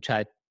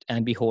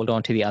we hold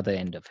on to the other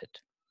end of it.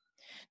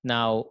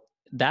 Now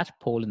that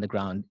pole in the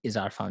ground is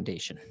our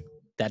foundation.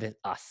 That is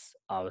us,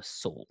 our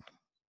soul.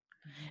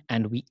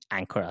 And we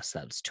anchor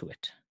ourselves to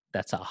it.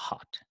 That's our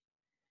heart.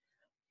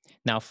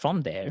 Now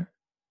from there,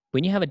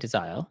 when you have a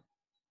desire,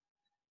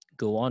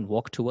 go on,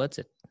 walk towards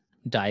it,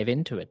 dive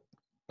into it,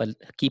 but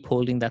keep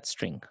holding that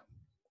string.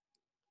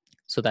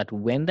 So that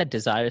when that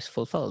desire is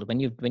fulfilled, when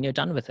you're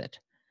done with it,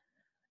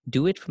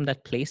 do it from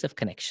that place of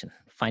connection.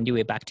 Find your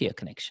way back to your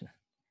connection.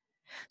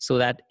 So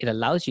that it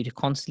allows you to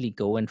constantly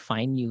go and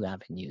find new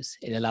avenues.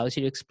 It allows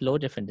you to explore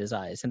different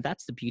desires. And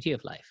that's the beauty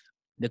of life,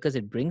 because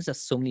it brings us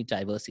so many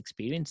diverse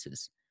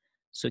experiences.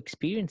 So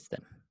experience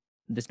them.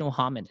 There's no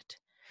harm in it.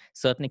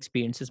 Certain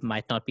experiences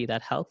might not be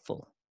that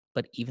helpful,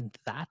 but even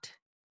that,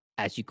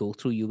 as you go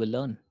through, you will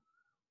learn.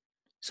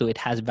 So it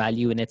has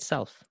value in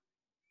itself.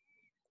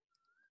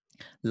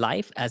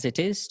 Life as it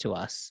is to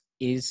us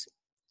is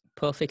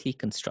perfectly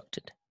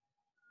constructed.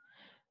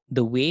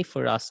 The way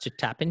for us to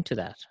tap into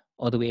that,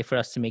 or the way for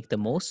us to make the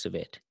most of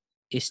it,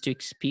 is to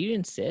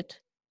experience it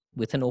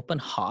with an open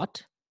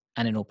heart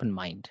and an open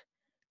mind.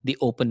 The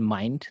open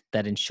mind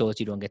that ensures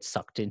you don't get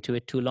sucked into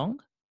it too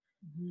long,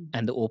 mm-hmm.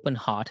 and the open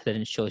heart that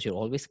ensures you're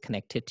always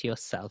connected to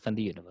yourself and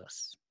the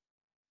universe.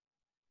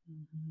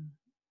 Mm-hmm.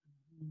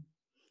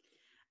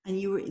 And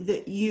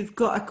you've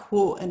got a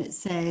quote, and it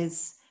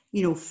says,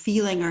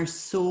 feeling our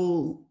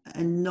soul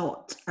and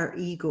not our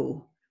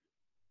ego.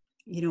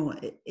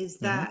 Is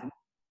Hmm. that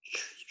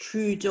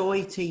true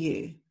joy to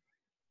you?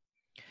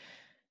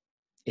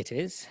 It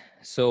is.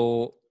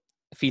 So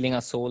feeling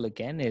our soul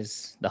again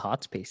is the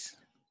heart space.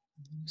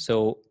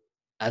 So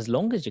as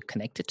long as you're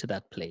connected to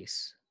that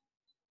place,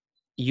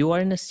 you are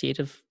in a state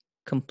of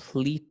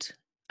complete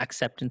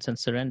acceptance and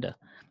surrender.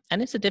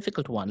 And it's a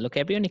difficult one. Look,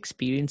 everyone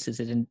experiences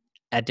it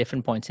at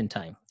different points in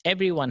time.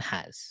 Everyone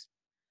has.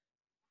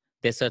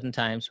 There's certain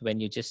times when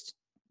you're just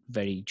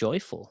very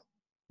joyful,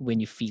 when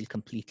you feel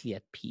completely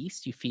at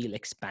peace, you feel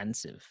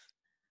expansive,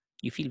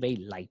 you feel very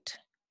light.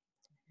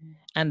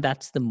 And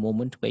that's the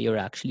moment where you're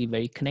actually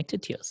very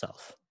connected to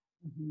yourself.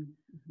 Mm-hmm.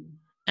 Mm-hmm.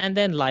 And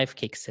then life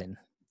kicks in,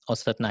 or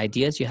certain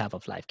ideas you have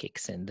of life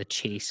kicks in, the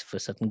chase for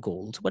certain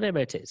goals, whatever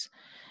it is.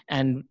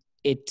 And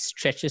it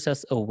stretches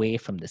us away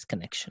from this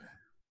connection.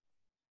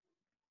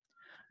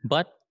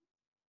 But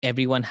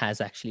everyone has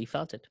actually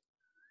felt it.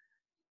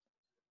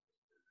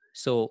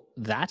 So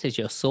that is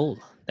your soul.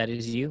 That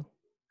is you.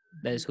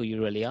 That is who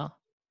you really are.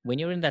 When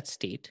you're in that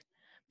state,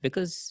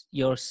 because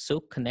you're so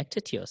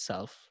connected to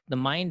yourself, the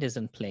mind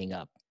isn't playing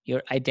up.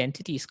 Your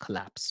identity is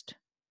collapsed.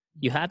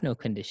 You have no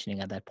conditioning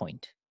at that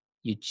point.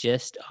 You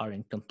just are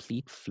in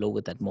complete flow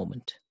with that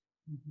moment.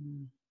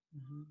 Mm-hmm.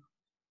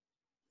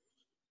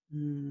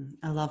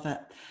 I love it.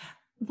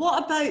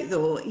 What about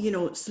though,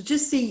 so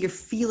just say you're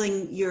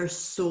feeling your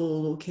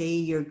soul, okay,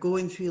 you're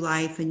going through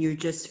life and you're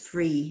just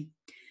free.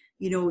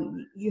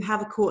 You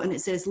have a quote and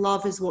it says,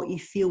 love is what you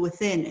feel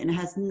within and it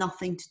has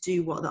nothing to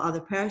do what the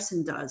other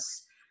person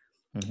does.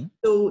 Mm-hmm.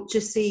 So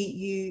just say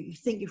you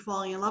think you're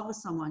falling in love with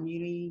someone,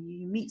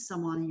 you meet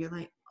someone and you're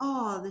like,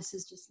 oh, this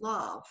is just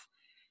love.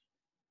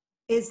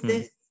 Is Hmm.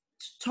 this,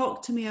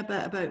 talk to me a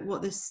bit about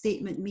what this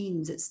statement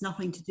means? It's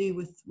nothing to do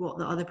with what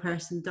the other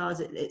person does.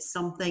 It's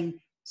something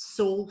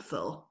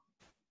soulful.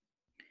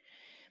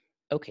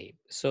 Okay,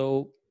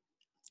 so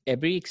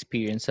every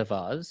experience of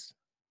ours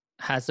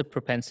has a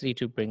propensity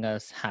to bring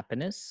us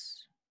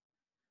happiness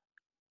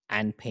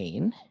and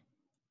pain,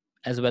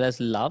 as well as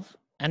love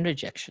and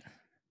rejection.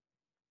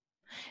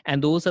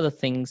 And those are the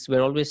things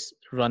we're always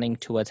running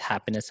towards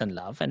happiness and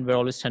love, and we're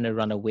always trying to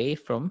run away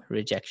from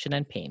rejection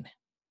and pain.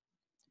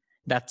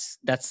 That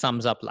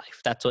sums up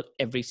life. That's what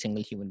every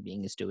single human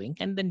being is doing.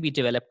 And then we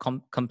develop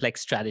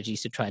complex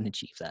strategies to try and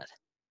achieve that.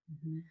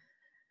 Mm-hmm.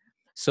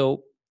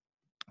 So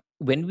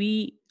when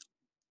we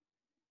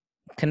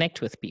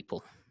connect with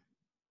people,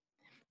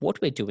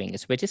 what we're doing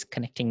is we're just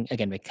connecting,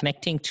 again, we're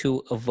connecting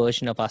to a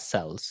version of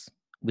ourselves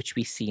which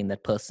we see in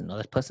that person, or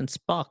that person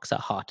sparks our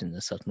heart in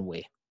a certain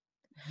way.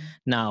 Mm-hmm.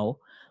 Now,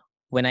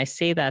 when I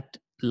say that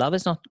love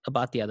is not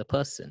about the other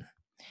person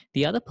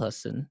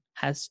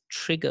has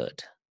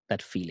triggered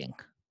that feeling.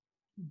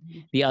 Mm-hmm.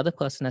 The other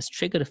person has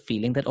triggered a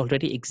feeling that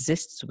already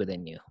exists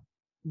within you.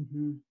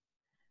 Mm-hmm.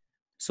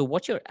 So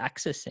what you're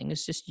accessing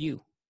is just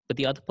you, but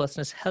the other person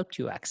has helped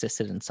you access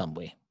it in some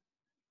way.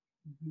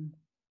 Mm-hmm.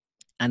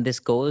 And this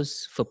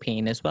goes for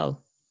pain as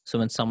well. So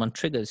when someone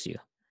triggers you,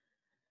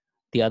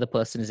 the other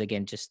person is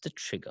again just the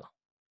trigger.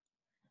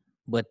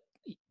 But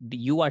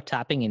you are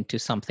tapping into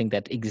something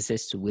that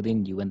exists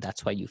within you, and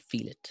that's why you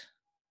feel it.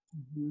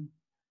 Mm-hmm.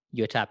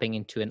 You're tapping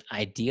into an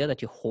idea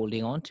that you're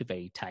holding on to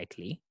very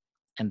tightly,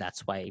 and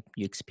that's why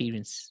you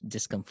experience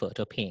discomfort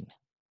or pain.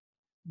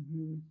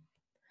 Mm-hmm.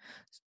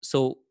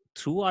 So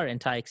through our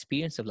entire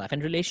experience of life,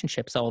 and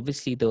relationships are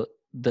obviously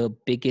the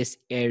biggest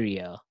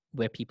area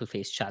where people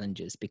face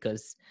challenges,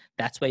 because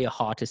that's where your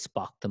heart is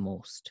sparked the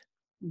most.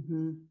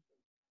 Mm-hmm.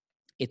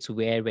 It's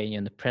where when you're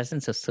in the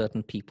presence of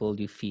certain people,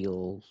 you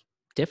feel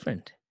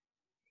different.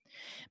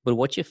 But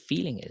what you're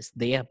feeling is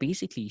they are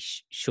basically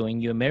showing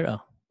you a mirror,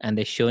 and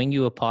they're showing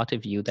you a part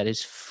of you that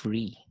is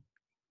free,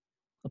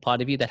 a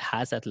part of you that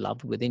has that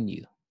love within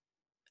you.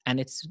 And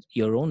it's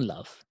your own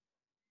love.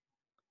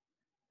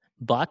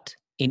 But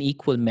in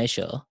equal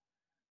measure,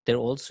 they're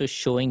also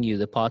showing you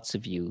the parts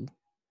of you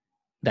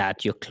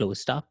that you're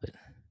closed up in,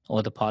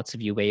 or the parts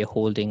of you where you're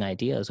holding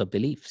ideas or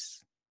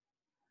beliefs.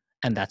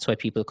 And that's why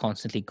people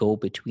constantly go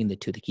between the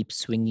two. They keep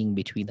swinging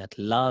between that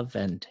love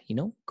and,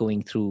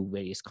 going through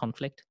various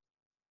conflict.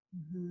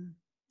 Mm-hmm.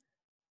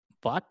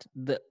 But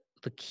the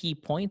key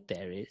point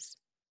there is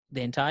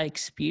the entire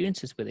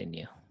experience is within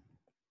you.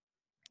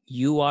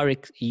 You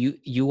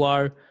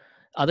are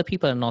other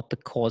people are not the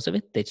cause of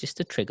it, they're just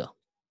a trigger.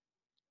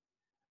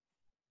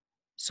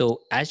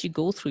 So as you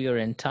go through your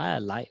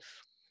entire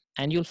life,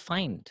 and you'll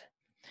find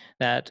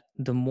that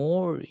the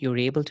more you're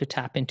able to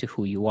tap into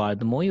who you are,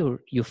 the more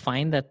you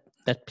find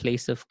that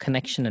place of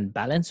connection and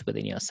balance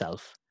within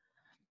yourself,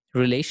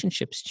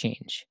 relationships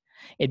change.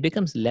 It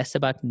becomes less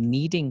about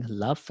needing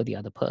love for the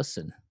other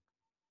person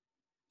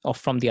or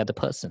from the other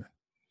person.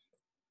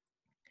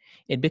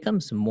 It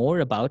becomes more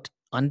about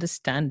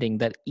understanding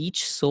that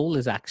each soul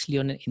is actually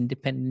on an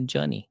independent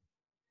journey.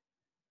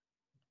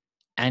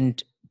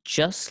 And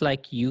just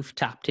like you've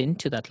tapped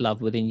into that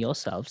love within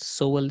yourself,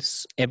 so will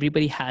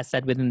everybody has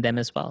that within them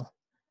as well.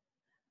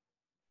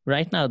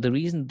 Right now, the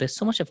reason there's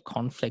so much of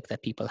conflict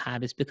that people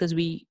have is because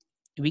we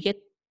get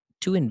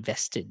too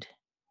invested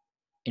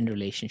in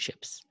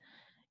relationships,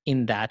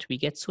 in that we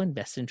get so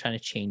invested in trying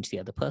to change the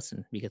other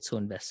person. We get so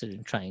invested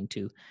in trying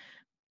to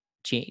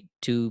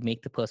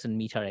make the person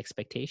meet our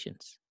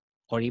expectations,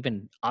 or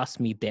even us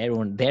meet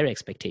their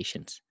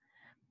expectations.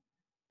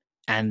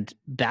 And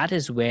that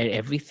is where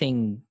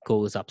everything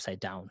goes upside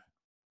down,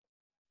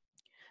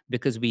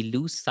 because we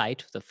lose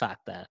sight of the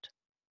fact that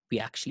we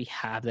actually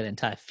have that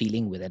entire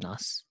feeling within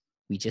us.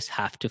 We just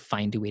have to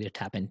find a way to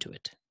tap into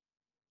it.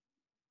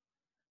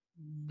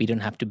 We don't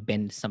have to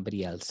bend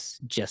somebody else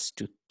just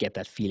to get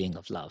that feeling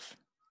of love.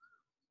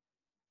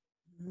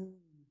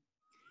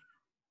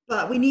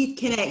 But we need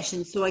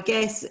connection. So I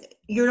guess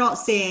you're not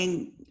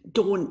saying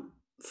don't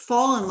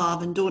fall in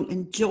love and don't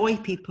enjoy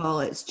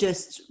people. It's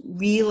just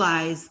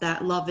realize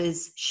that love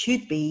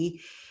should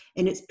be,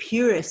 in its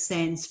purest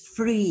sense,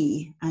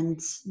 free and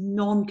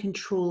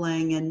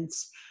non-controlling, and,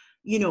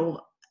 you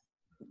know,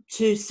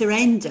 to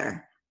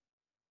surrender.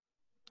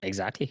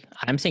 Exactly.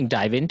 I'm saying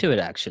dive into it,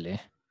 actually.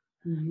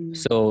 Mm-hmm.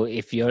 So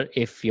if you're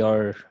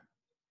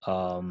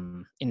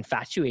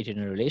infatuated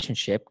in a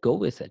relationship, go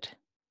with it.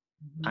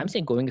 Mm-hmm. I'm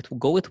saying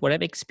go with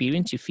whatever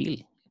experience you feel.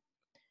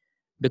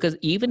 Because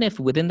even if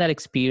within that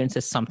experience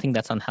is something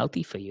that's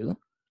unhealthy for you,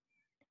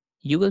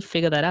 you will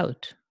figure that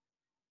out.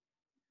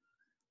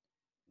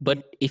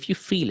 But if you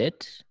feel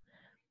it,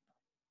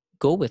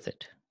 go with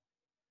it.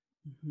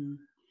 Mm-hmm.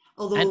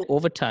 And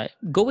over time,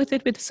 go with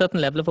it with a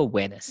certain level of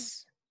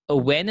awareness.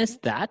 Awareness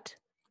that,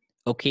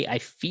 okay, I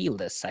feel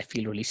this. I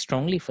feel really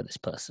strongly for this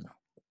person.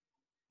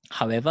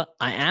 However,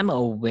 I am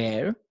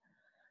aware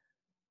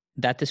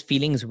that this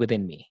feeling is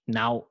within me.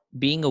 Now,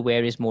 being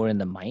aware is more in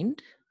the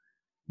mind,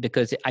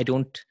 because I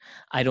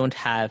don't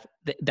have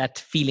that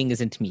feeling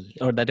isn't me,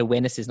 or that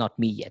awareness is not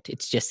me yet.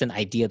 It's just an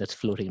idea that's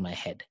floating in my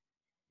head.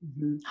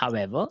 Mm-hmm.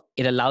 However,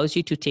 it allows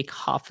you to take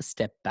half a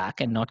step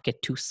back and not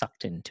get too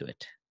sucked into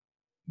it.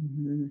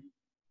 Mm-hmm.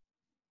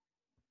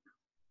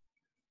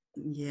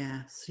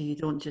 Yeah, so you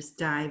don't just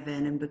dive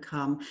in and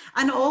become,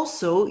 and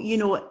also, you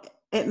know,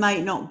 it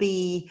might not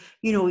be,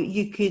 you know,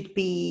 you could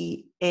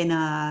be in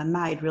a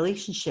married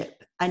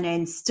relationship and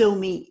then still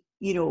meet,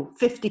 you know,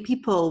 50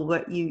 people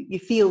where you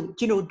feel,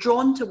 you know,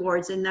 drawn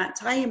towards in that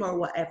time or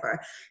whatever.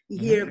 You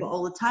hear about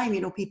all the time,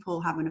 you know, people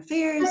having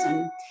affairs,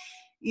 and,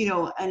 you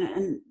know,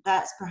 and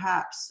that's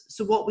perhaps,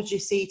 so what would you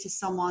say to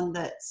someone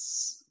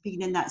that's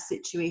been in that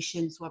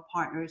situation? So a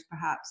partner is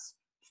perhaps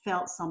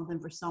felt something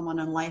for someone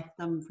and left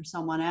them for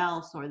someone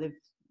else, or they've,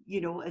 you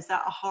know, is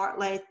that a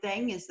heart-led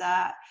thing? Is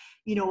that,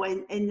 you know,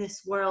 in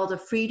this world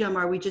of freedom,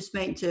 are we just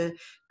meant to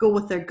go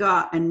with their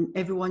gut and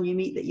everyone you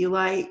meet that you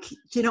like? Do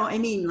you know what I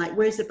mean? Like,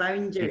 where's the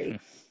boundary?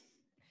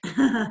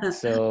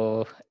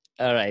 So,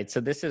 all right. So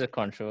this is a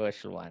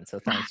controversial one. So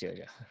thanks,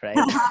 Jojo. Right.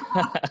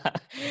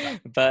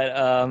 But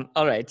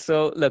all right.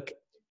 So look,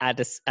 at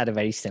a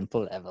very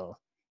simple level,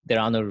 there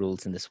are no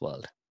rules in this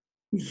world.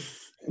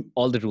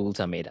 All the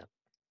rules are made up.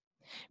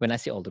 When I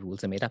say all the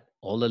rules are made up,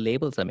 all the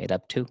labels are made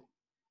up too.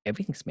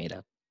 Everything's made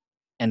up.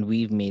 And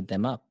we've made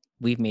them up.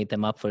 We've made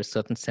them up for a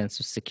certain sense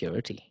of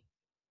security.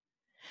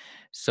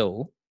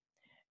 So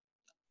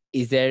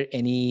is there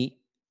any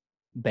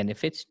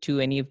benefit to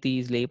any of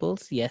these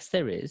labels? Yes,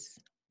 there is,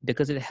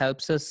 because it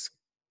helps us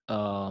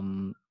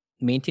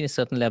maintain a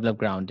certain level of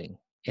grounding.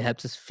 It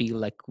helps us feel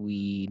like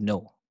we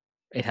know.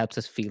 It helps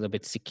us feel a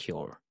bit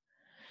secure.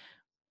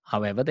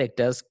 However, there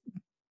does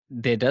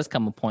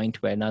come a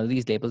point where none of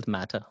these labels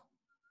matter.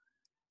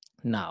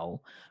 Now,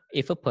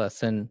 if a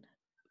person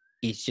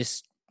is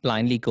just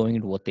blindly going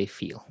into what they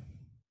feel,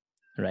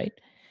 right?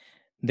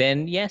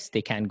 Then yes,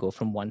 they can go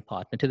from one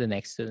partner to the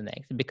next,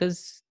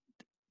 because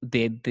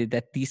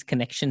that these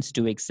connections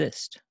do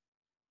exist.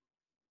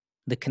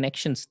 The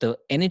connections, the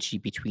energy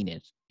between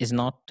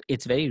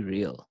it's very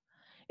real.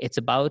 It's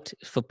about,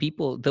 for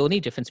people, the only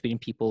difference between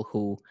people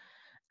who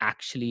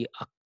actually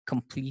are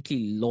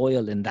completely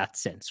loyal in that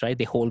sense, right?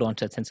 They hold on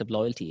to that sense of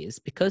loyalty, is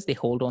because they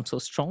hold on so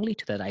strongly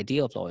to that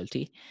idea of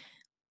loyalty.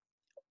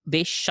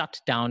 They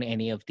shut down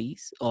any of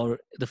these, or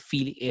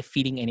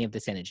feeding any of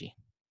this energy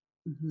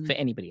for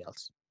anybody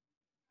else.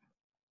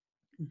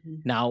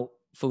 Now,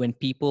 for when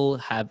people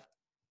have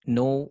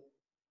no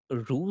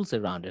rules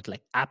around it,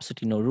 like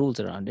absolutely no rules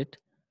around it,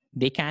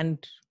 they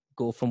can't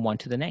go from one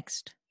to the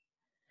next.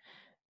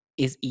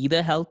 Is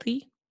either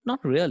healthy?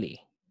 Not really,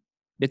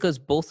 because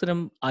both of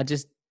them are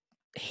just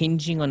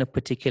hinging on a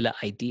particular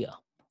idea.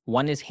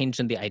 One is hinged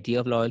on the idea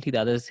of loyalty,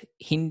 the other is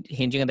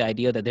hinging on the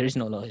idea that there is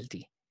no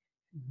loyalty.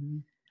 Mm-hmm.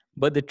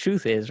 But the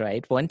truth is,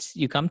 right, once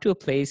you come to a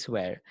place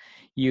where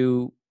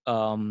you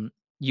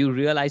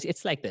realize,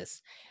 it's like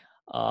this.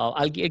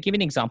 I'll give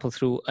an example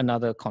through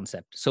another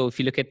concept. So if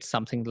you look at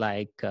something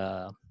like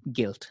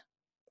guilt.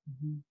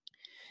 Mm-hmm.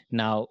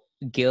 Now,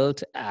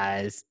 guilt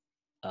as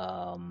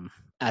an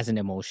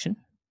emotion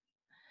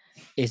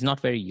is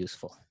not very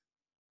useful.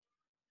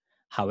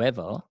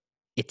 However,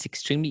 it's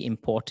extremely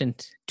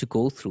important to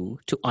go through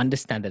to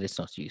understand that it's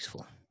not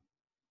useful,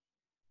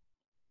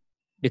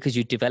 because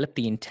you develop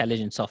the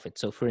intelligence of it.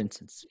 So for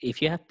instance,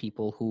 if you have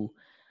people who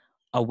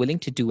are willing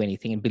to do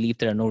anything and believe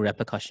there are no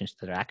repercussions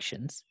to their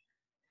actions,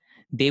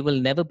 they will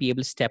never be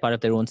able to step out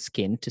of their own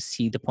skin to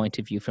see the point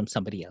of view from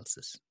somebody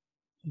else's.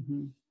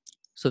 Mm-hmm.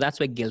 So that's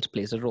where guilt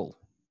plays a role.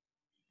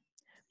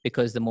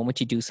 Because the moment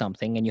you do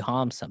something and you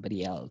harm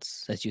somebody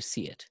else as you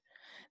see it,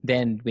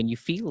 then when you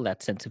feel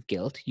that sense of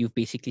guilt, you've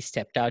basically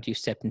stepped out, you've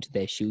stepped into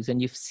their shoes, and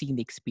you've seen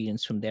the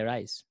experience from their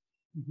eyes.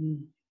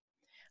 Mm-hmm.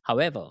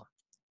 However,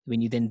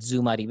 when you then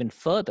zoom out even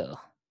further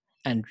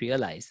and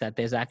realize that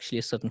there's actually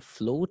a certain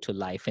flow to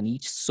life and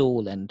each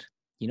soul, and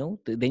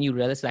then you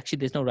realize that actually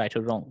there's no right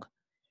or wrong.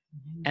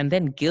 Mm-hmm. And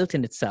then guilt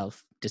in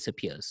itself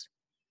disappears.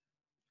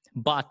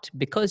 But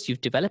because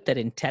you've developed that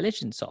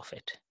intelligence of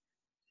it,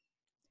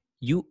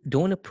 you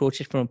don't approach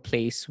it from a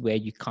place where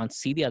you can't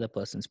see the other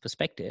person's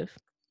perspective,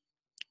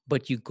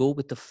 but you go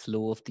with the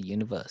flow of the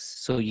universe.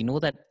 So you know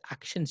that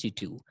actions you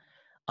do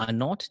are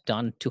not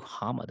done to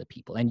harm other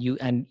people, and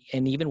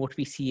even what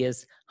we see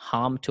as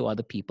harm to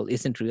other people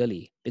isn't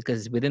really,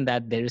 because within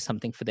that there is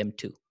something for them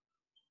too.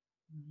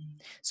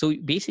 So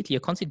basically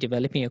you're constantly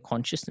developing your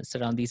consciousness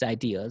around these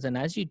ideas, and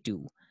as you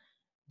do,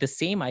 the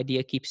same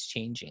idea keeps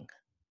changing,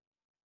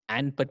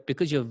 but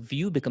because your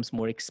view becomes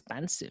more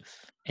expansive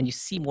and you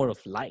see more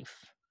of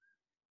life,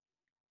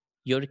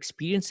 your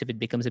experience of it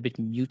becomes a bit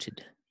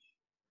muted.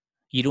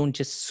 You don't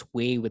just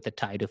sway with the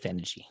tide of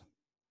energy.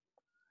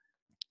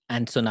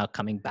 And so now,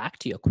 coming back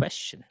to your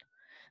question,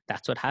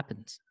 that's what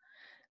happens.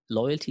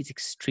 Loyalty is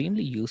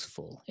extremely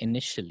useful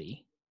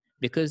initially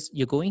because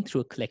you're going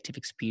through a collective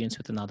experience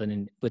with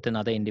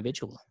another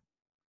individual.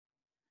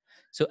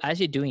 So as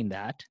you're doing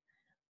that,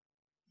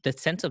 the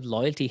sense of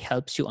loyalty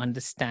helps you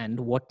understand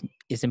what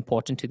is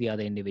important to the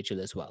other individual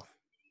as well.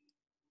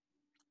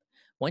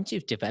 Once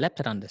you've developed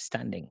that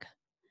understanding,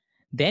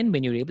 then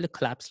when you're able to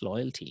collapse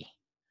loyalty,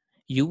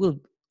 you will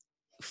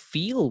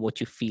feel what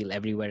you feel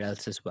everywhere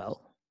else as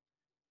well,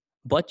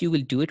 but you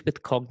will do it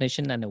with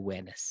cognition and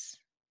awareness.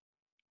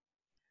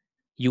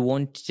 You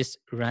won't just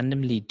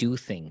randomly do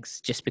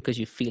things just because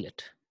you feel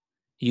it.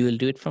 You will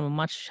do it from a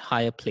much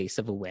higher place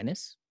of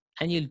awareness,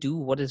 and you'll do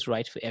what is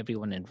right for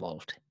everyone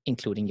involved,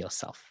 including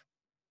yourself.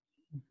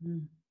 Mm-hmm.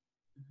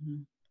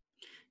 Mm-hmm.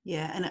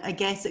 Yeah, and I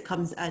guess it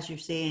comes, as you're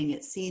saying,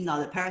 it's seeing the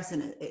other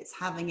person, it's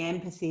having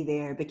empathy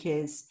there,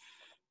 because,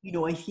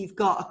 if you've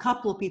got a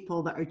couple of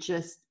people that are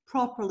just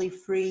properly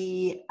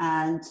free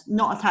and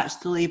not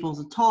attached to labels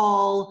at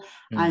all,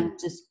 and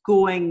just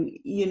going,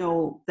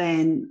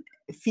 then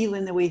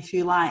feeling the way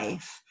through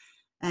life.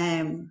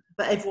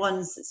 But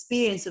everyone's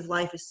experience of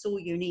life is so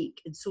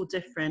unique and so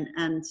different.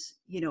 And,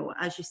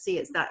 as you say,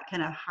 it's that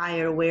kind of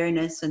higher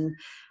awareness and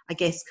I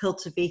guess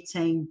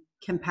cultivating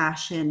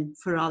compassion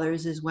for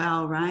others as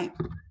well, right?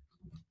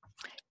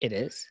 It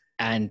is.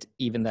 And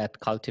even that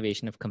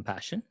cultivation of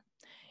compassion,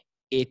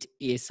 it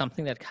is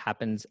something that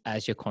happens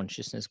as your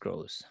consciousness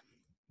grows.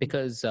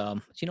 Because,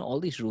 all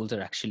these rules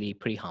are actually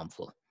pretty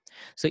harmful.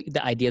 So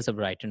the ideas of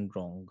right and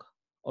wrong,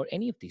 or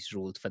any of these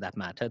rules for that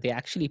matter, they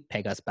actually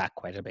peg us back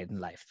quite a bit in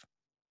life.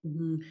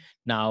 Mm-hmm.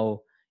 Now,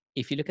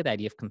 if you look at the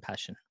idea of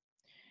compassion,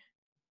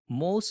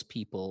 most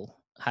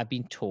people have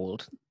been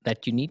told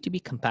that you need to be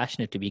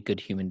compassionate to be a good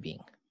human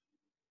being,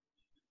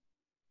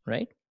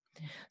 right?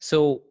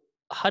 So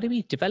how do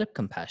we develop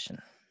compassion?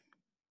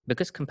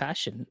 Because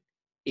compassion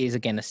is,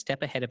 again, a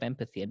step ahead of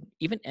empathy. And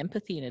even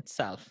empathy in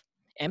itself,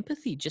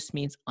 empathy just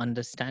means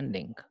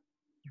understanding.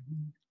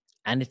 Mm-hmm.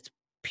 And it's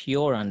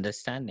pure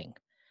understanding.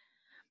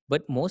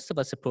 But most of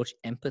us approach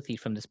empathy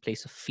from this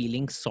place of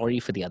feeling sorry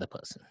for the other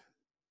person.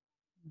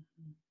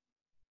 Mm-hmm.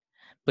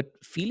 But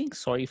feeling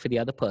sorry for the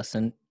other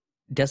person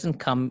doesn't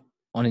come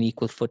on an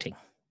equal footing,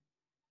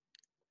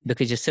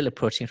 because you're still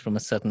approaching from a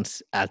certain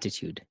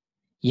altitude.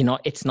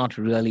 It's not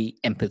really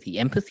empathy.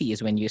 Empathy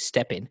is when you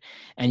step in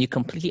and you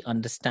completely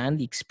understand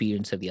the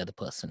experience of the other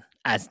person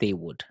as they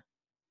would,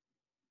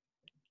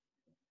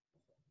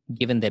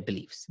 given their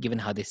beliefs, given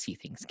how they see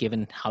things,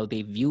 given how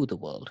they view the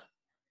world.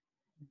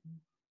 Mm-hmm.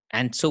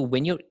 And so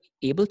when you're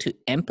able to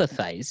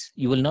empathize,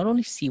 you will not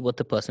only see what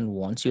the person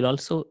wants, you'll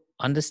also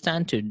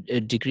understand to a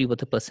degree what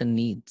the person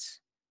needs.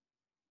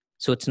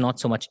 So it's not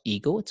so much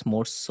ego, it's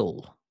more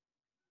soul.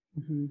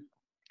 Mm-hmm.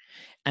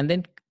 And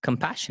then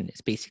compassion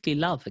is basically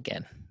love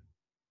again.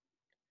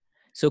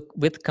 So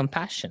with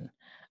compassion,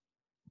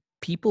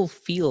 people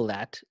feel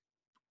that,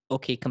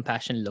 okay,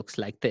 compassion looks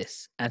like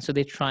this. And so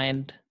they try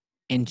and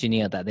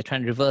engineer that. They try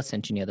and reverse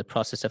engineer the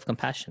process of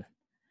compassion,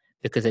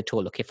 because they're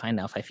told, okay, fine,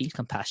 now if I feel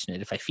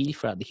compassionate, if I feel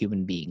for other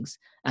human beings,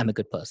 I'm a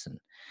good person.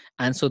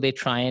 And so they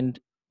try and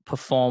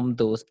perform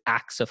those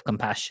acts of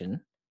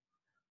compassion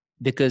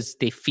because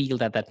they feel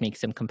that that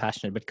makes them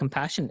compassionate. But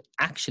compassion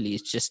actually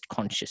is just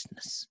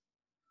consciousness.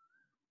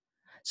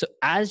 So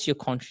as your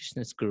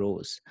consciousness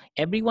grows,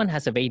 everyone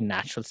has a very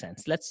natural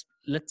sense. Let's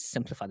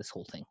simplify this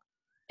whole thing.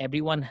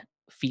 Everyone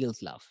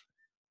feels love.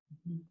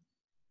 Mm-hmm.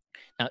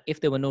 Now, if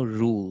there were no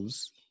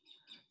rules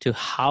to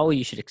how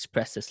you should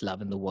express this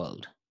love in the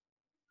world,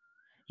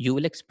 you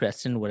will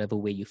express it in whatever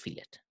way you feel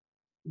it.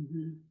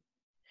 Mm-hmm.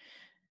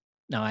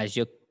 Now,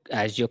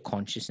 as your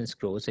consciousness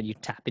grows and you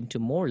tap into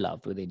more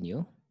love within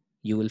you,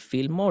 you will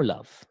feel more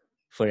love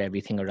for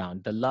everything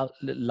around. The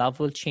love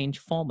will change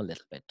form a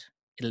little bit.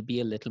 it'll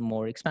be a little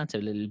more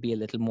expansive, it'll be a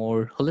little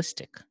more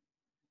holistic.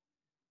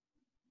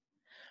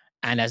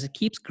 And as it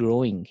keeps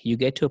growing, you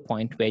get to a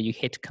point where you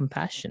hit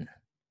compassion,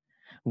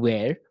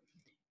 where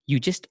you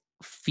just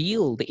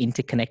feel the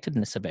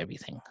interconnectedness of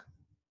everything.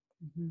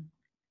 Mm-hmm.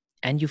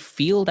 And you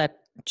feel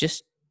that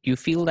just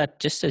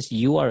as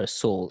you are a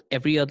soul,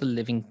 every other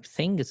living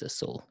thing is a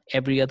soul.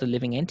 Every other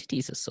living entity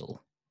is a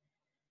soul.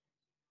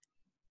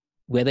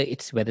 Whether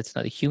it's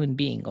not a human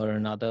being or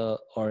an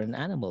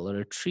animal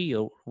or a tree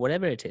or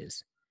whatever it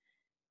is.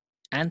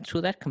 And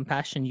through that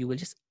compassion, you will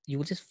just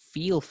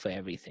feel for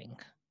everything.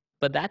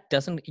 But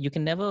you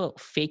can never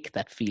fake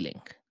that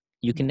feeling.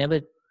 You can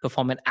never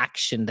perform an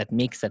action that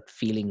makes that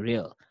feeling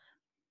real.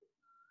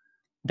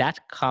 That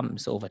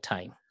comes over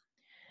time.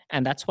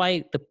 And that's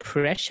why the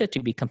pressure to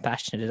be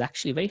compassionate is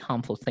actually a very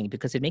harmful thing,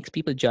 because it makes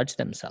people judge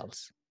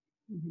themselves.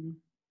 Mm-hmm.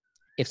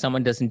 If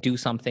someone doesn't do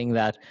something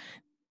that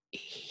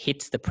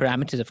hits the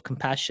parameters of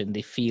compassion,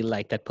 they feel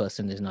like that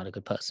person is not a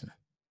good person.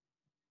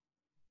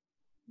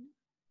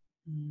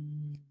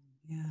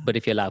 Yeah. But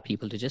if you allow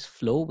people to just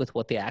flow with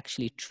what they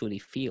actually truly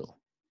feel,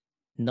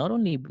 not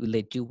only will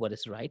they do what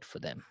is right for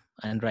them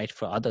and right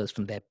for others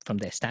from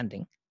their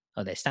standing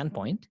or their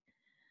standpoint,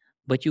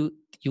 but you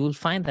will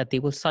find that they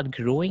will start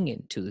growing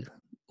into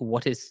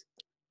what is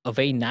a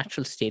very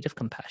natural state of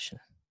compassion.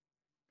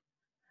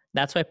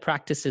 That's why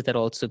practices that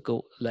also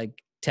go like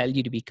tell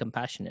you to be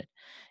compassionate,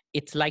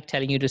 it's like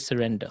telling you to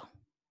surrender.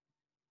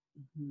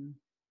 Mm-hmm.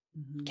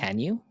 Mm-hmm. Can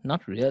you?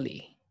 Not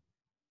really.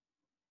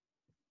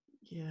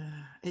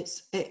 Yeah,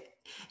 there's a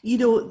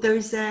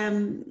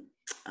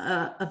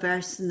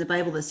verse in the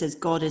Bible that says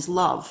God is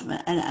love,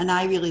 and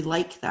I really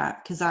like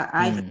that, because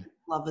I think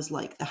love is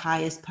like the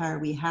highest power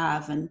we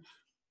have. And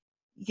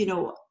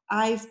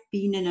I've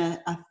been in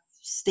a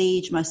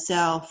stage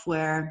myself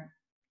where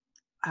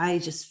I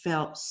just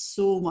felt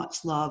so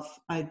much love.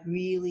 I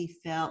really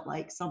felt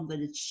like something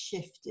had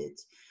shifted,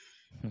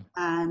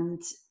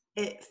 and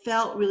it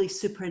felt really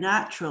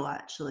supernatural,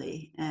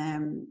 actually.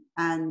 And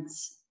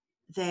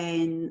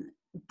then,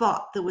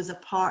 but there was a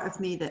part of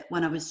me that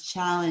when I was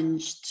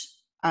challenged,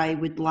 I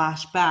would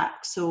lash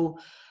back. So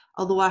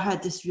although I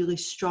had this really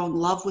strong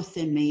love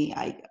within me,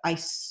 I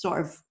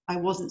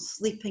wasn't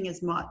sleeping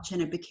as much,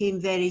 and it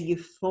became very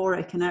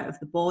euphoric and out of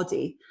the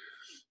body.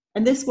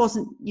 And this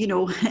wasn't,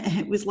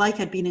 it was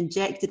like I'd been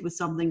injected with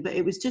something, but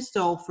it was just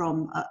all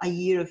from a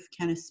year of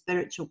kind of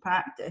spiritual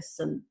practice.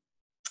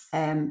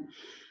 And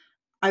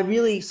I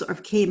really sort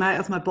of came out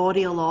of my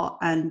body a lot,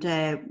 and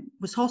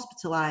was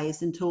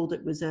hospitalized and told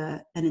it was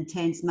an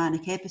intense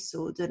manic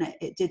episode. And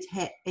it did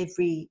hit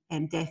every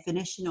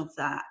definition of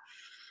that.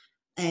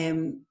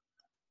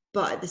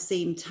 But at the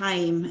same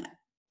time,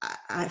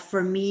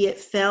 for me, it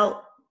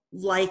felt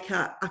like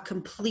a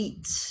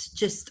complete,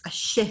 just a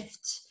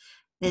shift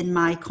in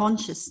my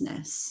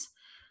consciousness.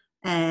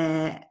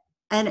 And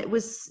it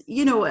was,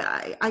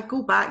 I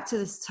go back to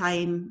this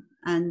time,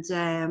 and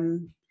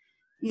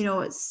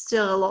it's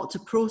still a lot to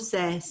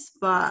process.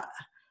 But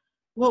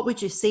what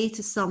would you say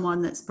to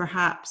someone that's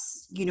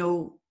perhaps,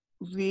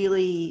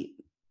 really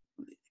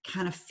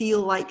kind of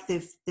feel like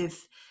they've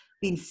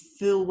been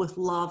full with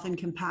love and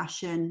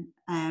compassion?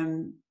 I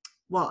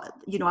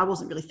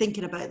wasn't really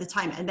thinking about it at the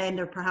time, and then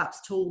they're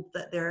perhaps told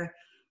that they're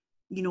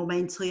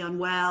mentally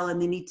unwell and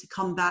they need to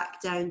come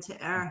back down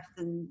to earth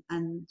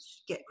and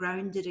get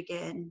grounded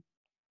again.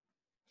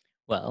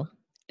 Well,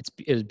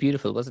 it was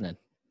beautiful, wasn't it?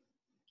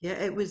 Yeah,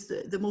 it was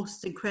the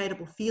most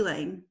incredible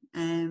feeling.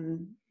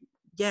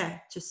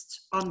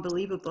 Just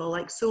unbelievable.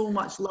 Like, so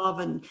much love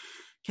and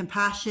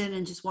compassion,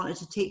 and just wanted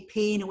to take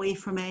pain away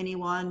from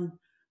anyone.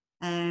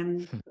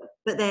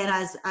 But then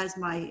as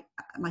my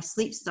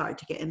sleep started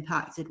to get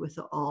impacted with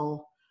it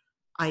all,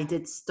 I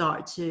did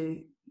start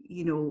to,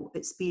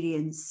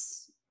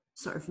 experience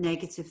sort of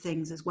negative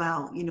things as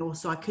well,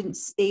 so I couldn't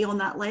stay on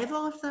that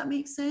level, if that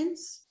makes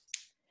sense.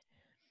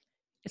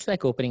 It's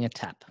like opening a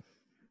tap.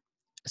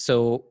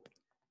 So,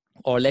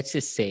 or let's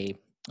just say,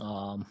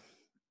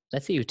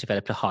 you've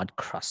developed a hard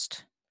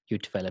crust. You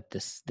develop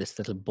this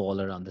little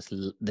ball around this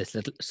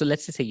little. So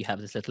let's just say you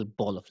have this little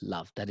ball of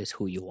love. That is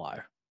who you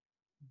are,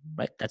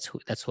 right? That's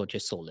what your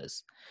soul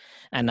is.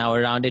 And now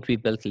around it, we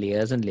built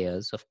layers and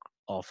layers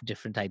of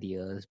different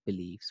ideas,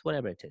 beliefs,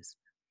 whatever it is.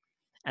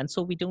 And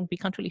so we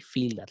can't really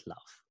feel that love.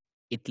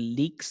 It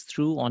leaks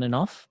through on and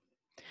off.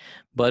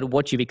 But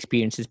what you've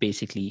experienced is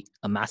basically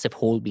a massive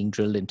hole being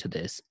drilled into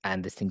this,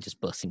 and this thing just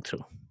bursting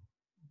through.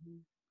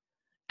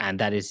 And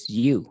that is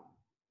you.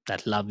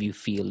 That love you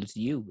feel is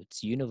you.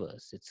 It's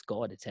universe. It's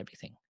God. It's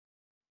everything.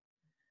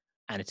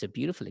 And it's a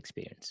beautiful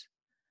experience.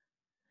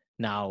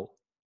 Now,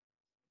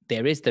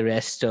 there is the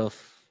rest of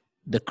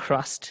the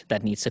crust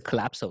that needs to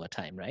collapse over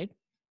time, right?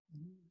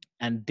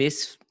 And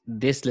this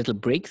little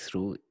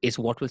breakthrough is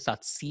what will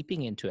start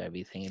seeping into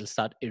everything. It'll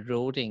start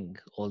eroding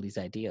all these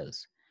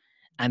ideas.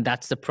 And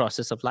that's the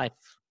process of life.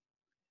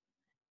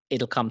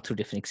 It'll come through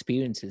different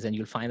experiences, and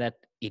you'll find that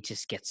it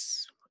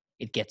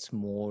gets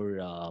more,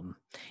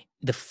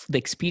 the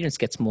experience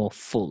gets more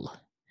full.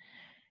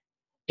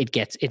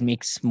 it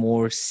makes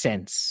more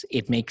sense.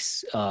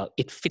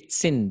 It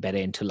fits in better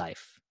into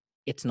life.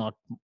 It's not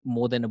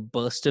more than a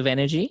burst of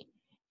energy.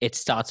 It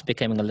starts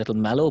becoming a little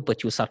mellow,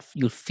 but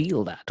you'll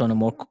feel that on a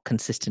more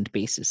consistent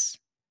basis.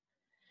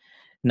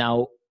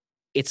 Now,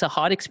 it's a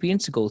hard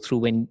experience to go through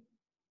when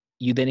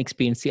you then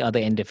experience the other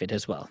end of it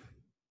as well.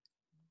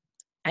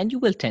 And you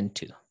will tend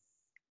to.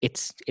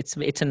 It's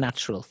a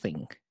natural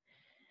thing,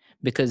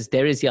 because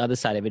there is the other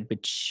side of it,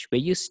 which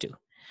we're used to.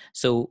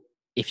 So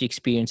if you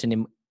experience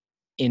an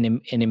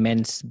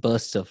immense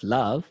burst of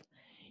love,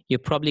 you're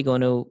probably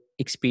going to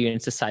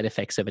experience the side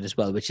effects of it as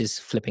well, which is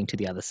flipping to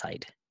the other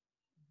side.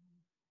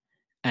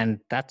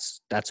 And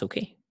that's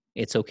okay.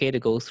 It's okay to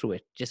go through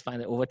it. Just find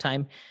that over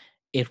time,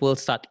 it will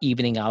start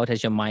evening out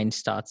as your mind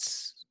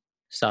starts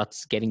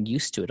getting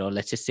used to it. Or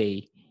let's just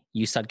say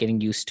you start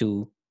getting used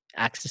to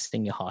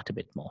accessing your heart a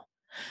bit more.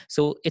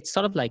 So it's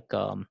sort of like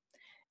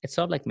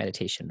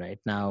meditation, right?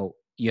 Now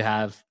you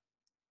have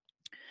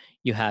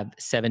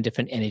 7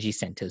 different energy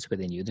centers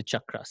within you, the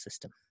chakra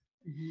system.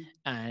 Mm-hmm.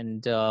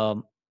 And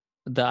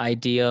the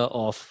idea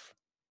of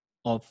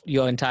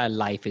your entire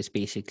life is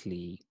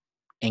basically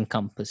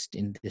encompassed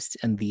in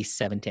these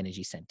 7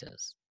 energy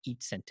centers.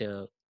 Each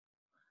center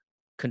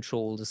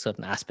controls a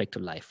certain aspect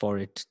of life, or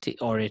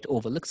it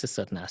overlooks a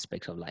certain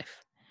aspect of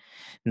life.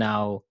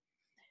 Now,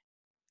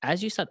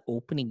 as you start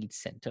opening each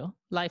center,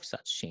 life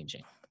starts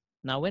changing.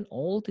 Now, when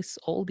all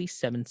these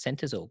 7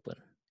 centers open,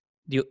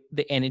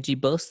 the energy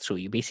bursts through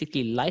you.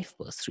 Basically, life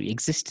bursts through you.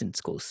 Existence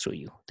goes through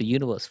you. The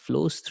universe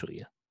flows through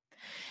you.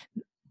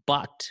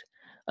 But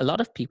a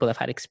lot of people have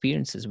had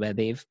experiences where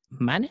they've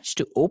managed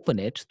to open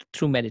it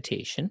through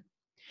meditation,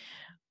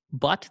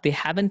 but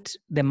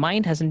their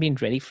mind hasn't been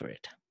ready for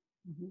it.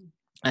 Mm-hmm.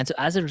 And so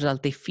as a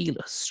result, they feel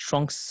a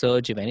strong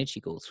surge of energy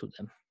go through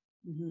them.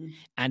 Mm-hmm.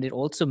 And it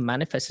also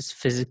manifests as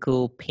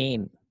physical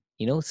pain,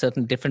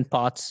 certain different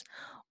parts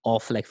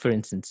of, like, for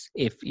instance,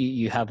 if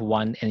you have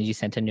one energy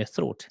center in your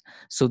throat,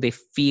 so they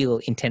feel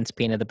intense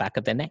pain at the back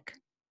of their neck.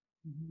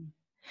 Mm-hmm.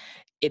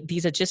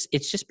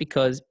 It's just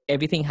because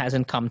everything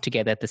hasn't come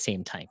together at the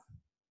same time.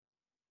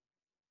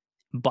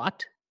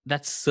 But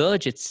that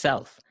surge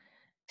itself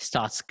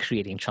starts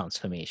creating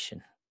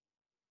transformation.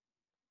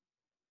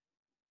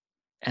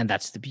 And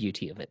that's the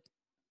beauty of it.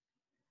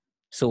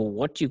 So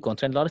what you've gone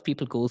through, and a lot of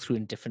people go through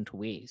in different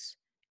ways.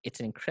 It's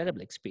an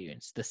incredible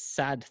experience. The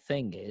sad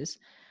thing is,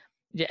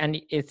 and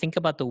think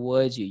about the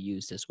words you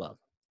used as well.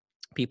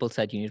 People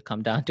said you need to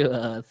come down to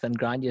earth and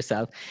ground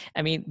yourself.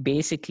 I mean,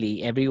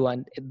 basically,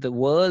 the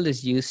world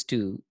is used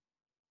to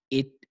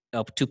it,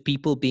 to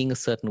people being a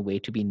certain way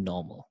to be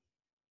normal,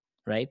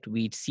 right?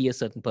 We'd see a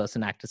certain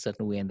person act a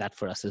certain way, and that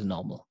for us is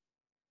normal.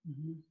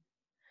 Mm-hmm.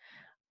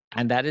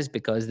 And that is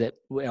because that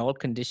we're all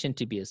conditioned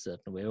to be a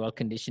certain way. We're all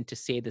conditioned to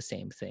say the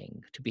same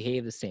thing, to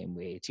behave the same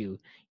way, to,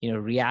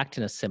 react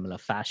in a similar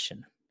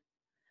fashion.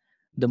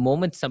 The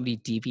moment somebody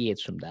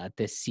deviates from that,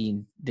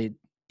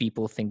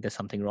 people think there's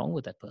something wrong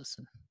with that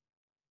person.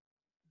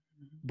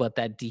 But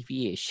that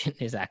deviation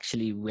is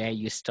actually where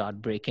you start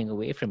breaking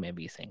away from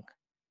everything.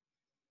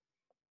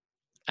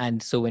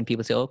 And so when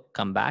people say, "Oh,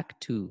 come back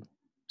to,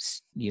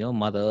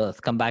 Mother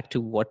Earth, come back to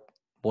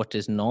what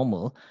is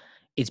normal,"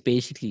 it's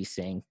basically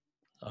saying,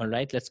 all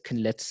right, let's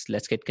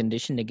get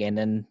conditioned again,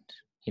 and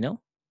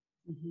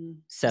mm-hmm.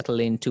 settle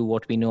into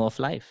what we know of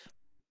life.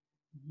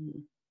 Mm-hmm.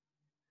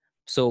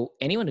 So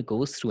anyone who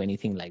goes through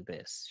anything like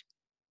this,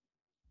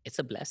 it's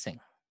a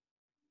blessing.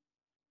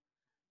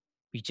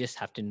 We just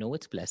have to know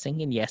it's a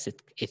blessing. And yes,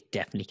 it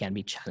definitely can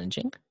be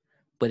challenging,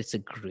 but it's a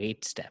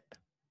great step,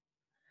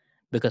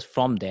 because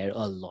from there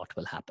a lot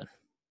will happen.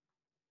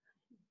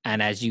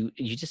 And as you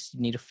just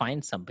need to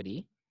find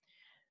somebody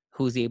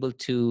who's able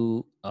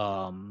to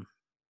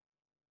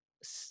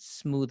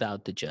smooth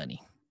out the journey,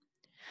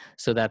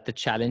 so that the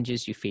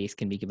challenges you face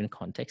can be given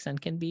context and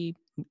can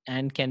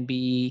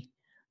be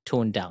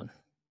toned down.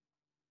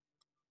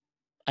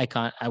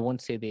 I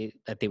won't say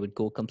that they would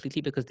go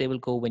completely, because they will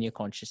go when your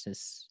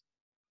consciousness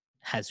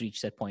has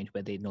reached that point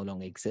where they no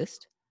longer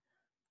exist.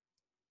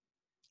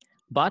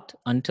 But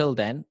until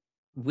then,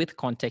 with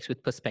context,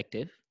 with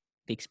perspective,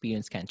 the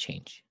experience can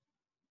change.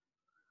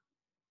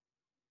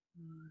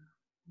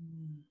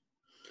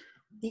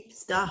 Deep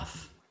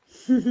stuff.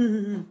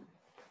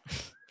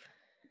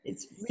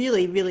 It's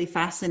really, really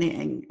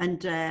fascinating.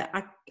 And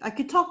I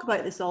could talk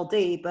about this all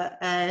day, but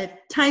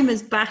time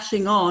is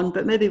bashing on,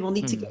 but maybe we'll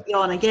need to get you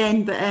on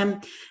again.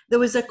 But there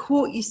was a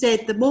quote you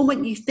said, "The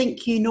moment you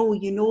think you know,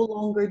 you no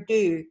longer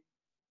do."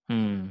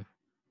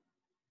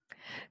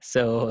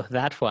 So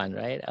that one,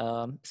 right?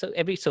 So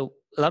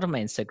a lot of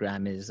my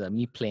Instagram is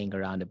me playing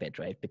around a bit,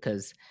 right?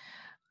 Because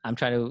I'm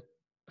trying to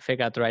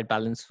figure out the right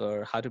balance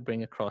for how to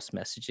bring across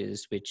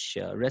messages which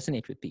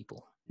resonate with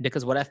people.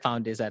 Because what I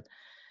found is that,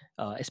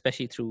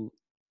 especially through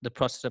the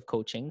process of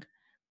coaching,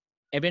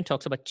 everyone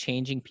talks about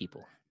changing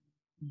people.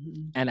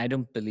 Mm-hmm. And I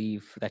don't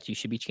believe that you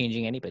should be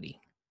changing anybody.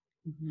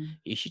 Mm-hmm.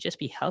 You should just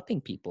be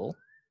helping people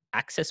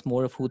access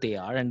more of who they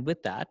are. And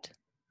with that,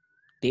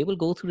 they will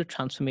go through the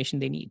transformation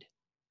they need.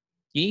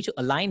 You need to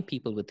align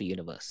people with the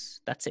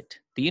universe. That's it.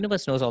 The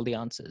universe knows all the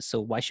answers.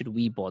 So why should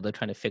we bother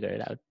trying to figure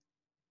it out?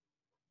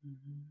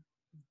 Mm-hmm.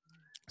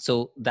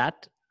 So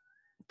that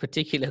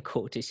particular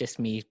quote is just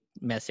me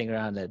messing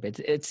around a little bit.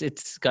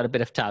 It's got a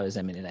bit of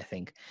Taoism in it, I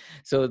think.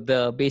 So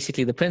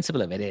basically the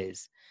principle of it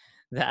is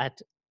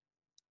that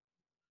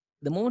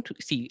the moment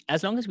see,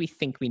 as long as we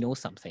think we know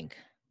something,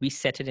 we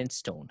set it in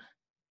stone.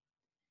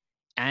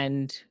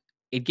 And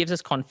it gives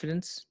us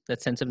confidence,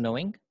 that sense of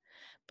knowing.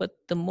 But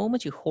the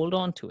moment you hold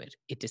on to it,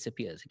 it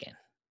disappears again.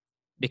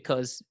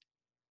 Because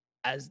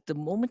as the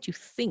moment you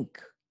think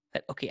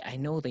that, okay, I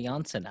know the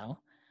answer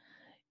now,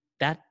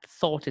 that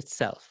thought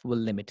itself will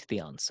limit the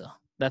answer.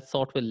 That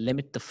thought will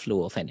limit the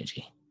flow of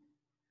energy.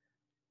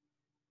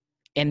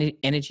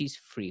 Energy is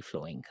free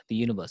flowing. The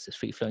universe is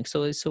free flowing.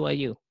 So are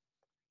you.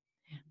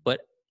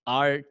 But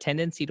our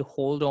tendency to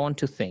hold on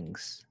to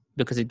things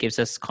because it gives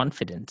us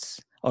confidence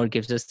or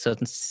gives us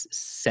certain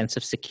sense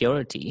of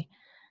security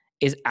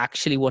is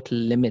actually what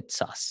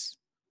limits us.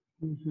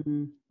 Mm-hmm.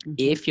 Mm-hmm.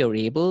 If you're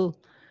able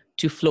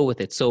to flow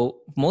with it. So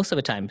most of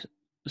the time,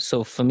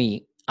 so for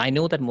me, I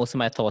know that most of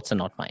my thoughts are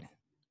not mine.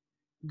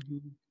 Mm-hmm.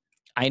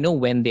 I know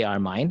when they are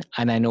mine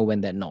and I know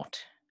when they're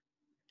not.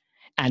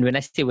 And when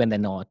I say when they're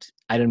not,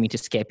 I don't mean to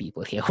scare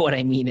people here. What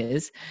I mean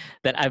is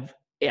that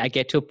I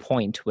get to a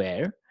point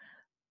where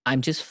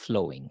I'm just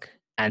flowing.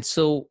 And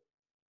so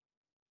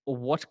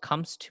what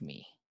comes to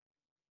me,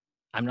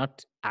 I'm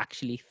not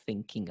actually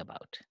thinking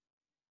about.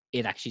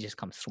 It actually just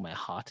comes through my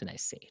heart and I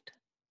say it.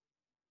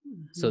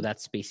 Mm-hmm. So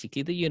that's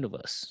basically the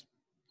universe.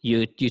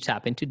 You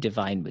tap into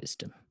divine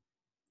wisdom.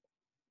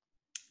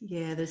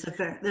 Yeah, there's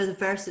a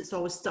verse that's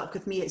always stuck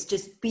with me. It's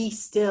just be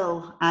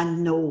still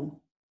and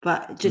know,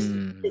 but just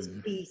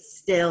be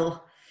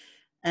still,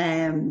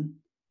 and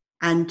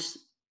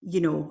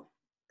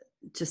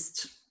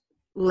just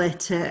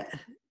let it.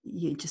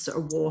 You just sort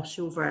of wash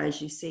over,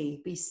 as you say.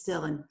 Be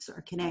still and sort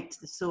of connect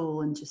to the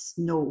soul and just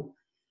know.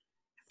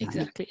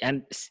 Exactly.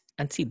 And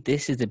see,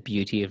 this is the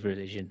beauty of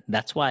religion.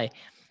 That's why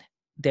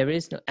there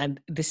is no,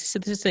 and this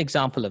is an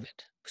example of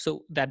it.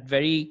 So that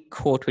very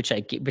quote which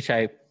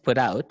I put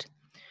out,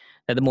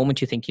 that the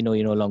moment you think you know,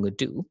 you no longer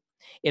do,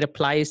 it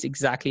applies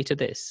exactly to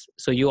this.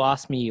 So you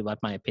asked me about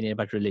my opinion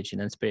about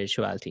religion and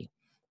spirituality.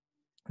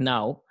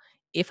 Now,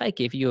 if I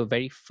give you a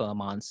very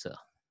firm answer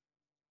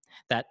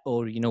that,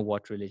 oh, you know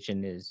what,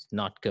 religion is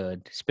not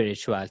good,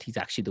 spirituality is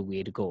actually the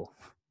way to go,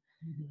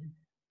 Mm-hmm.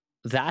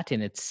 that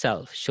in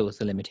itself shows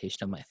the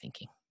limitation of my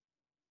thinking.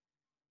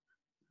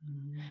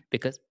 Mm-hmm.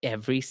 Because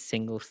every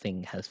single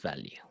thing has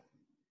value.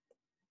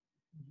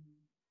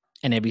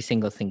 And every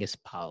single thing is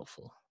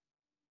powerful.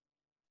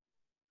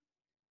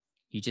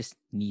 You just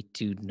need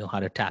to know how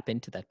to tap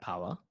into that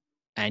power.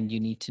 And you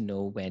need to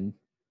know when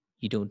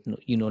you don't know,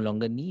 you no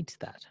longer need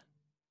that.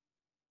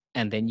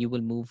 And then you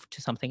will move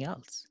to something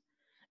else.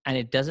 And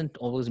it doesn't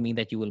always mean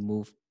that you will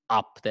move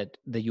up, that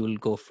you will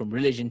go from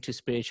religion to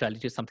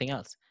spirituality to something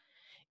else.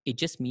 It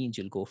just means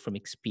you'll go from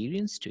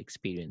experience to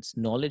experience,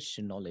 knowledge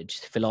to knowledge,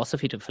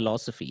 philosophy to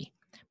philosophy,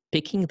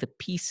 picking the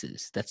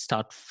pieces that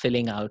start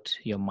filling out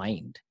your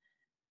mind,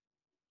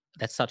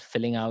 that start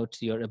filling out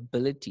your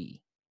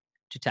ability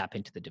to tap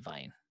into the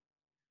divine.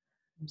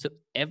 So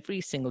every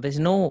single, there's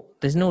nothing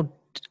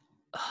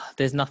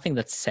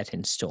that's set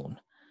in stone.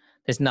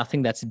 There's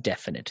nothing that's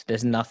definite.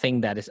 There's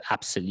nothing that is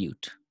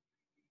absolute.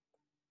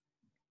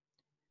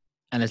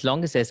 And as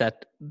long as there's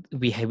that,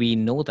 we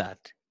know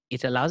that,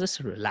 it allows us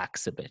to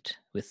relax a bit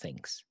with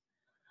things.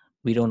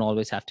 We don't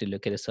always have to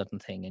look at a certain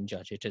thing and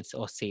judge it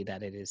or say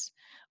that it is,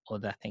 or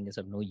that thing is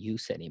of no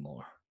use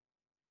anymore.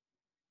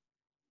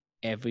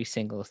 Every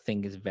single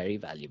thing is very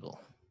valuable.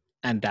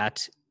 And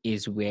that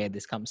is where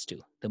this comes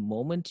to. The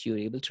moment you're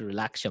able to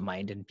relax your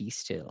mind and be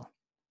still,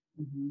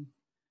 Mm-hmm.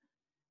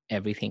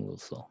 everything will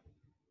flow.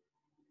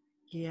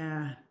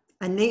 Yeah,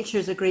 and nature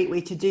is a great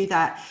way to do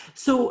that.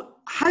 So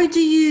how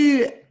do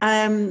you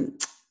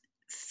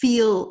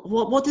feel,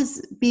 what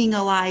does being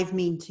alive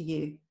mean to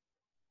you?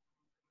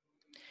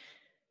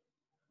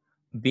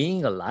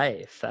 Being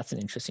alive, that's an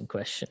interesting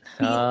question.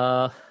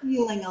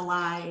 Feeling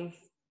alive.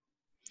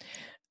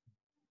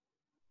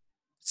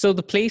 So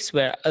the place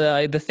where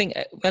the thing,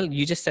 well,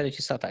 you just said it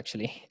yourself.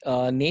 Actually,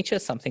 nature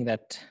is something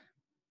that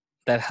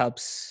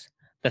helps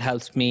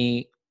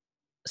me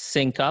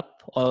sync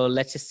up, or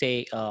let's just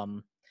say,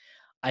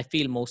 I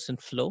feel most in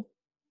flow,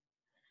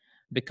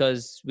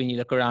 because when you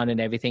look around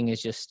and everything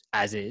is just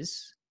as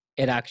is,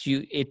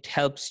 it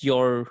helps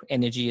your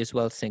energy as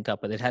well sync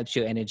up, but it helps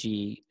your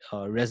energy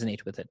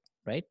resonate with it.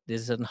 Right?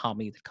 There's a certain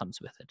harmony that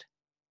comes with it.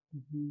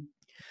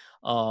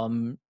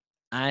 Mm-hmm.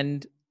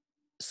 And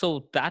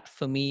so that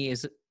for me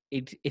is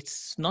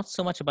it's not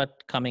so much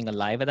about coming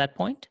alive at that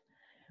point,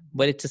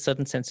 but it's a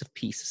certain sense of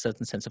peace, a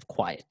certain sense of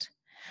quiet.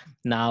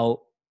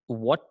 Now,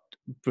 what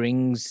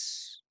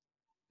brings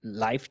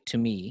life to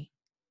me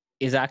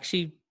is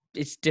actually,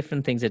 it's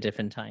different things at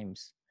different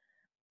times.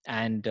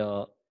 And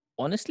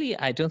honestly,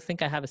 I don't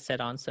think I have a set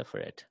answer for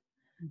it.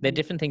 There are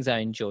different things I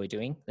enjoy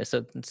doing.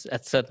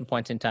 At certain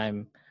points in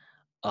time,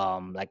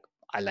 like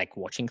I like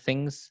watching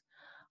things.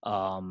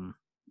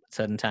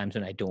 certain times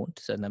when I don't.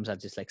 Certain times I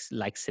just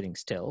like sitting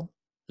still,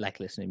 like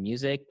listening to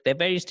music. There are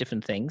various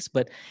different things,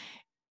 but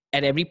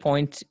at every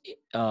point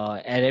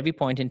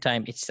in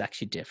time, it's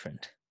actually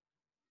different.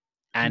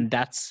 And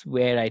that's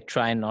where I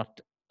try not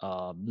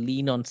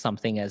lean on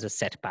something as a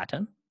set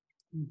pattern.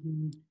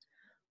 Mm-hmm.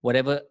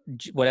 Whatever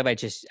I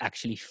just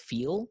actually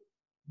feel,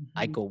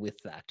 I Mm-hmm. go with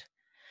that.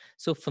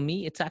 So for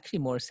me, it's actually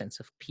more a sense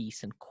of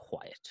peace and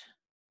quiet.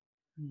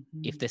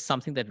 Mm-hmm. If there's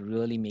something that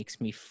really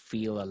makes me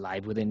feel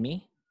alive within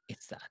me,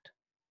 it's that.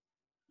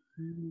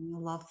 I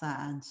love that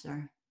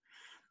answer.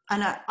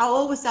 And I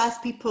always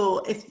ask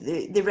people if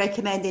they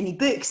recommend any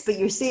books, but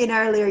you're saying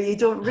earlier you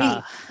don't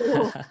read.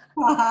 So.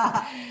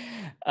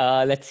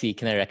 Let's see.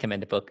 Can I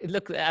recommend a book?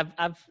 Look,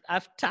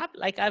 I've tapped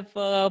I've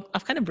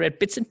kind of read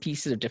bits and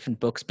pieces of different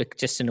books, but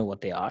just to know what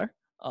they are.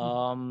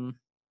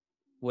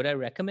 Would I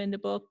recommend a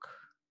book?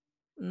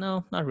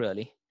 No, not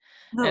really.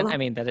 And No. I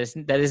mean, that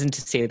isn't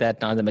to say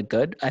that none of them are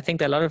good. I think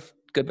there are a lot of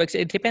good books.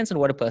 It depends on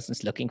what a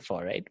person's looking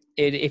for, right?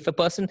 If a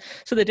person,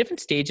 so the different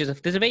stages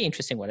of, there's a very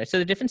interesting one, right? So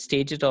the different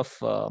stages of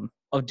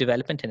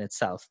development in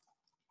itself.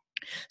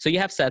 So you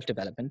have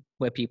self-development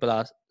where people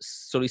are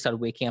slowly start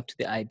waking up to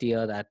the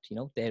idea that,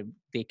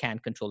 they can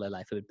control their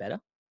life a bit better.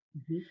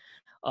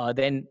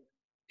 Then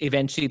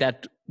eventually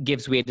that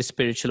gives way to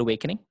spiritual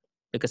awakening,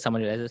 because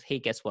someone realizes, hey,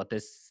 guess what?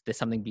 There's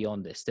something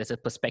beyond this. There's a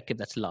perspective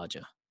that's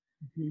larger.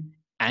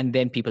 And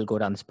then people go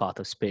down this path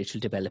of spiritual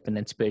development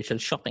and spiritual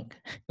shopping,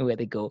 where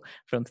they go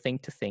from thing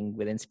to thing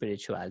within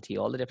spirituality,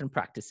 all the different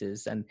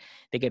practices, and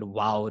they get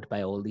wowed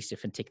by all these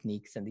different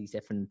techniques and these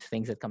different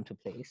things that come to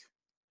place.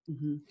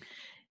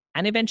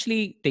 And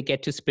eventually they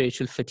get to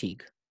spiritual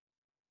fatigue,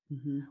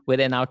 where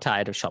they're now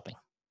tired of shopping.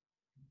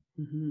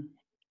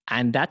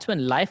 And that's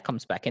when life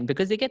comes back in,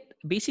 because they get,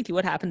 basically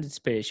what happens in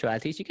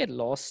spirituality is you get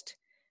lost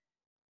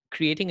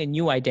creating a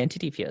new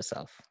identity for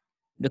yourself,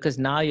 because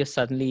now you're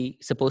suddenly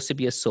supposed to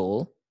be a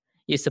soul.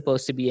 You're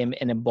supposed to be an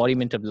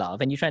embodiment of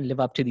love, and you try and live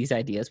up to these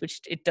ideas,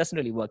 which it doesn't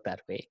really work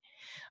that way.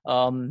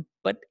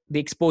 But the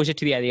exposure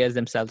to the ideas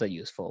themselves are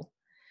useful.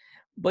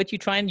 But you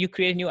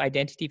create a new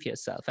identity for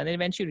yourself, and then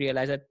eventually you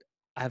realize that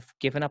I've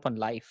given up on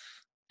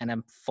life and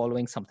I'm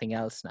following something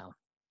else now.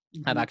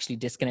 I've actually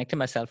disconnected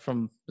myself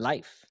from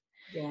life.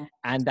 Yeah.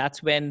 And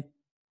that's when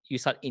you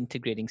start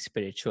integrating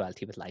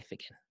spirituality with life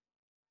again.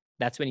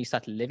 That's when you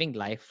start living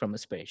life from a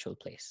spiritual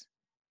place.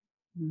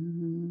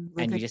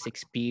 And you just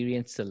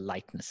experience the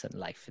lightness in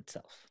life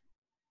itself.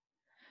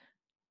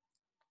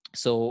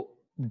 So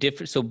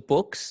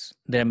books,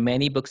 there are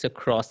many books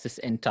across this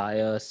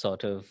entire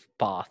sort of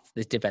path,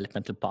 this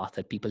developmental path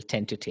that people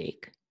tend to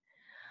take.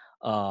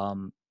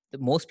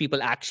 Most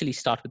people actually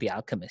start with The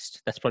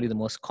Alchemist. That's probably the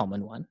most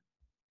common one.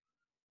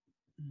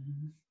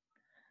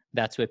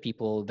 That's when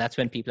people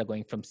are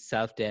going from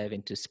self-dev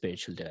into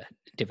spiritual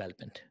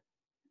development.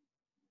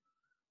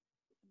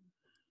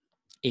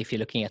 If you're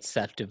looking at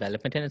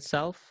self-development in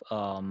itself,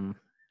 I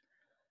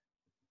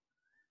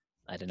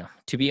don't know.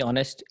 To be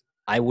honest,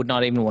 I would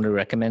not even want to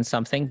recommend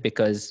something,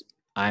 because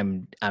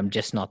I'm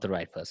just not the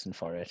right person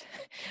for it.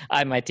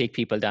 I might take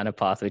people down a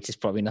path which is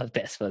probably not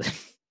best for them.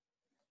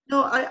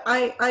 No,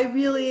 I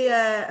really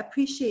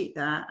appreciate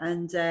that,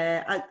 and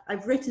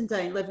I've written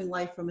down living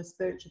life from a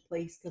spiritual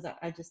place, because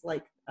I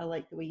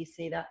like the way you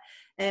say that.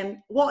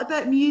 What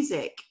about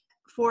music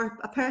for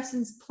a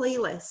person's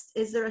playlist?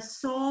 Is there a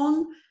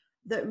song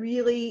that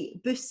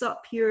really boosts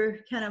up your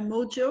kind of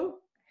mojo?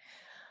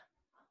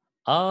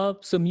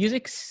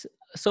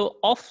 So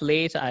off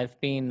late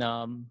I've been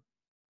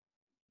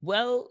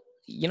well,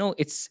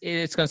 it's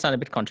going to sound a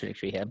bit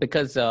contradictory here,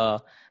 because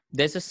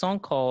there's a song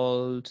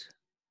called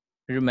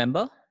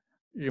Remember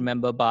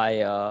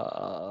by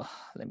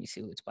let me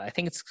see who it's by. I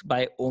think it's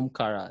by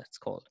Omkara. It's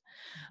called.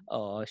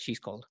 She's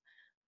called,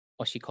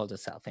 or she calls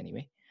herself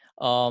anyway.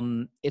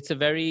 It's a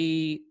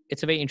very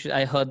interesting.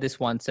 I heard this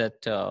once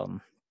at a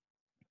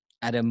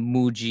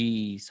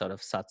Muji sort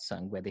of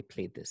satsang where they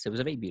played this. It was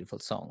a very beautiful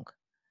song.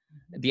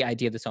 The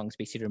idea of the song is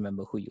basically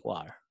remember who you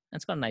are. And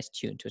it's got a nice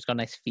tune to it. It's got a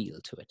nice feel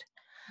to it.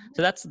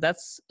 So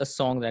that's a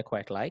song that I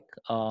quite like.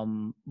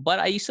 But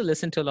I used to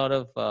listen to a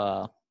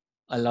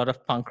lot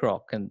of punk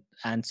rock,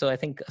 and so I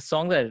think a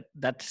song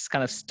that's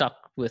kind of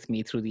stuck with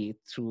me through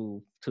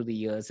the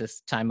years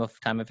is Time of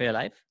Your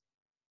Life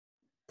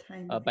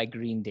by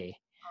Green Day.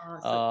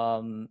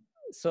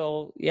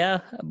 So yeah,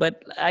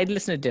 but I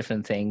listen to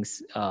different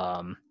things.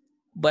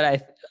 But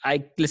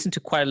I listen to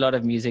quite a lot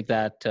of music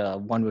that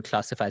one would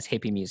classify as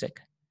hippie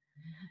music,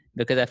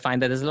 because I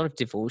find that there's a lot of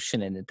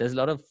devotion in it. There's a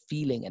lot of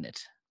feeling in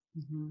it.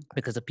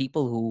 Because the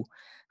people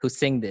who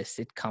sing this,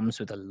 it comes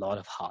with a lot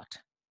of heart.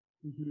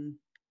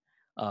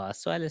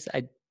 So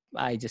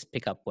I just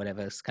pick up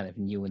whatever's kind of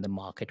new in the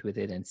market with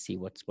it and see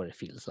what it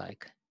feels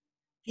like.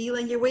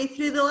 Feeling your way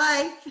through the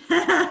life.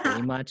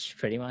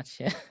 Pretty much,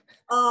 yeah.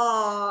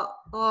 Oh,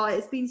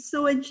 it's been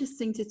so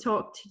interesting to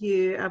talk to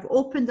you. I've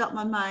opened up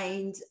my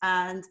mind,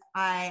 and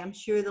I am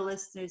sure the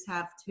listeners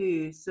have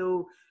too.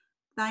 So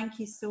thank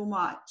you so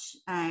much.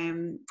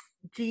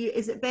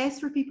 Is it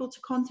best for people to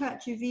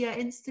contact you via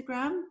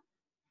Instagram?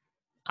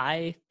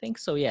 I think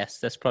so, yes.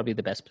 That's probably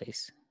the best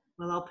place.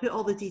 Well, I'll put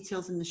all the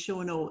details in the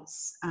show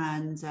notes.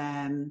 And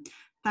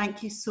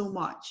thank you so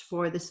much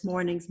for this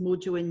morning's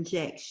Mojo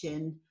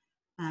Injection.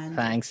 And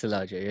Thanks a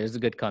lot, Joe. It was a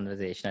good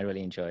conversation. I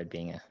really enjoyed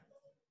being here.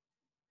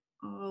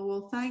 oh,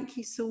 well, thank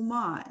you so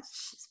much.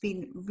 It's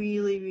been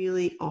really,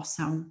 really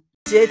awesome.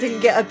 I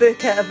didn't get a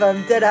book out of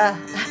him, did I?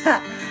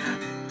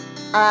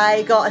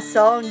 I got a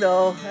song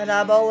though, and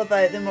I'm all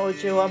about the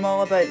mojo. I'm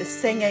all about the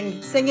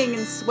singing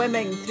and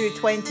swimming through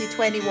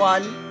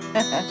 2021.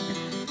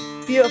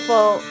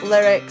 Beautiful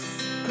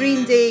lyrics.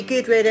 Green Day,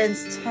 Good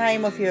Riddance,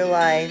 Time of Your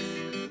Life.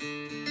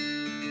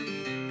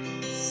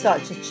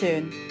 Such a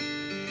tune.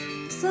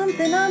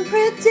 Something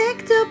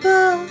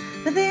unpredictable,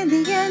 but in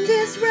the end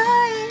is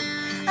right.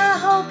 I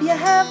hope you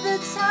have the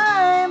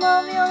time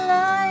of your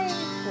life.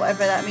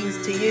 Whatever that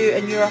means to you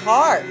and your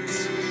heart.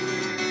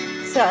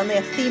 Certainly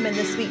a theme in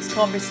this week's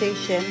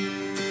conversation.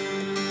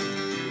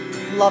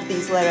 Love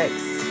these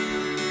lyrics.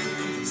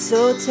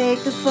 So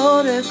take the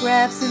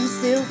photographs and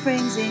still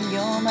frames in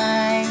your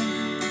mind.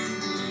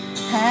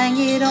 Hang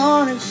it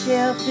on a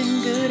shelf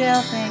in good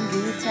health and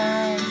good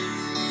time.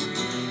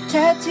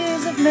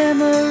 Tattoos of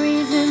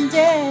memories and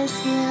dead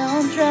skin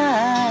on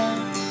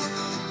trial.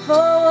 For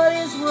what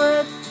it's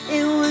worth,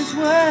 it was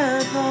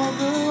worth all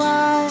the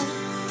while.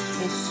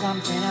 It's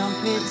something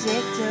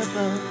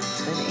unpredictable,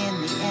 but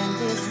in the end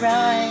it's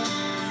right.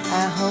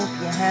 I hope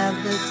you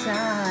have the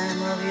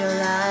time of your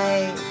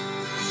life.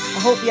 I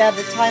hope you have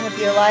the time of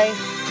your life.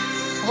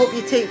 I hope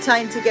you take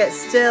time to get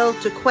still,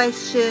 to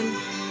question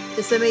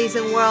this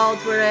amazing world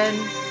we're in,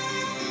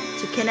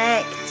 to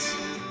connect,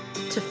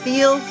 to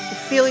feel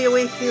your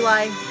way through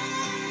life,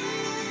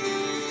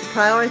 to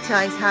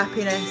prioritize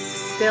happiness,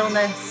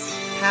 stillness,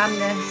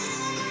 calmness,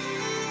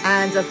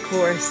 and of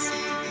course,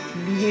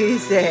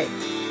 music.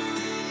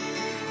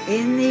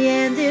 In the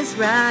end it's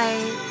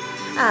right.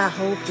 I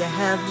hope you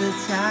have the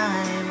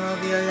time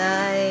of your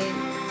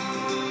life.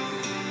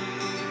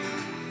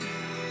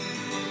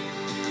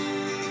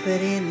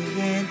 But in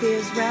the end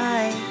it's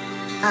right.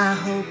 I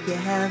hope you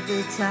have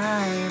the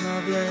time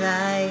of your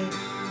life.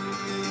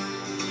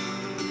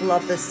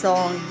 Love this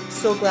song.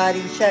 So glad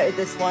he shouted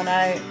this one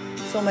out.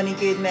 So many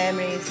good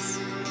memories.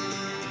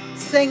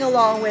 Sing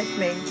along with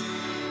me.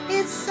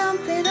 It's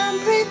something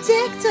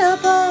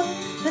unpredictable,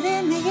 but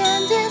in the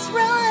end it's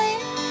right.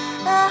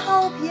 I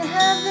hope you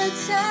have the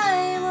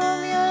time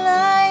of your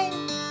life.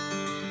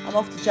 I'm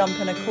off to jump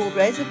in a cold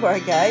reservoir,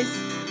 guys.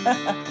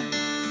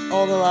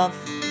 All the love.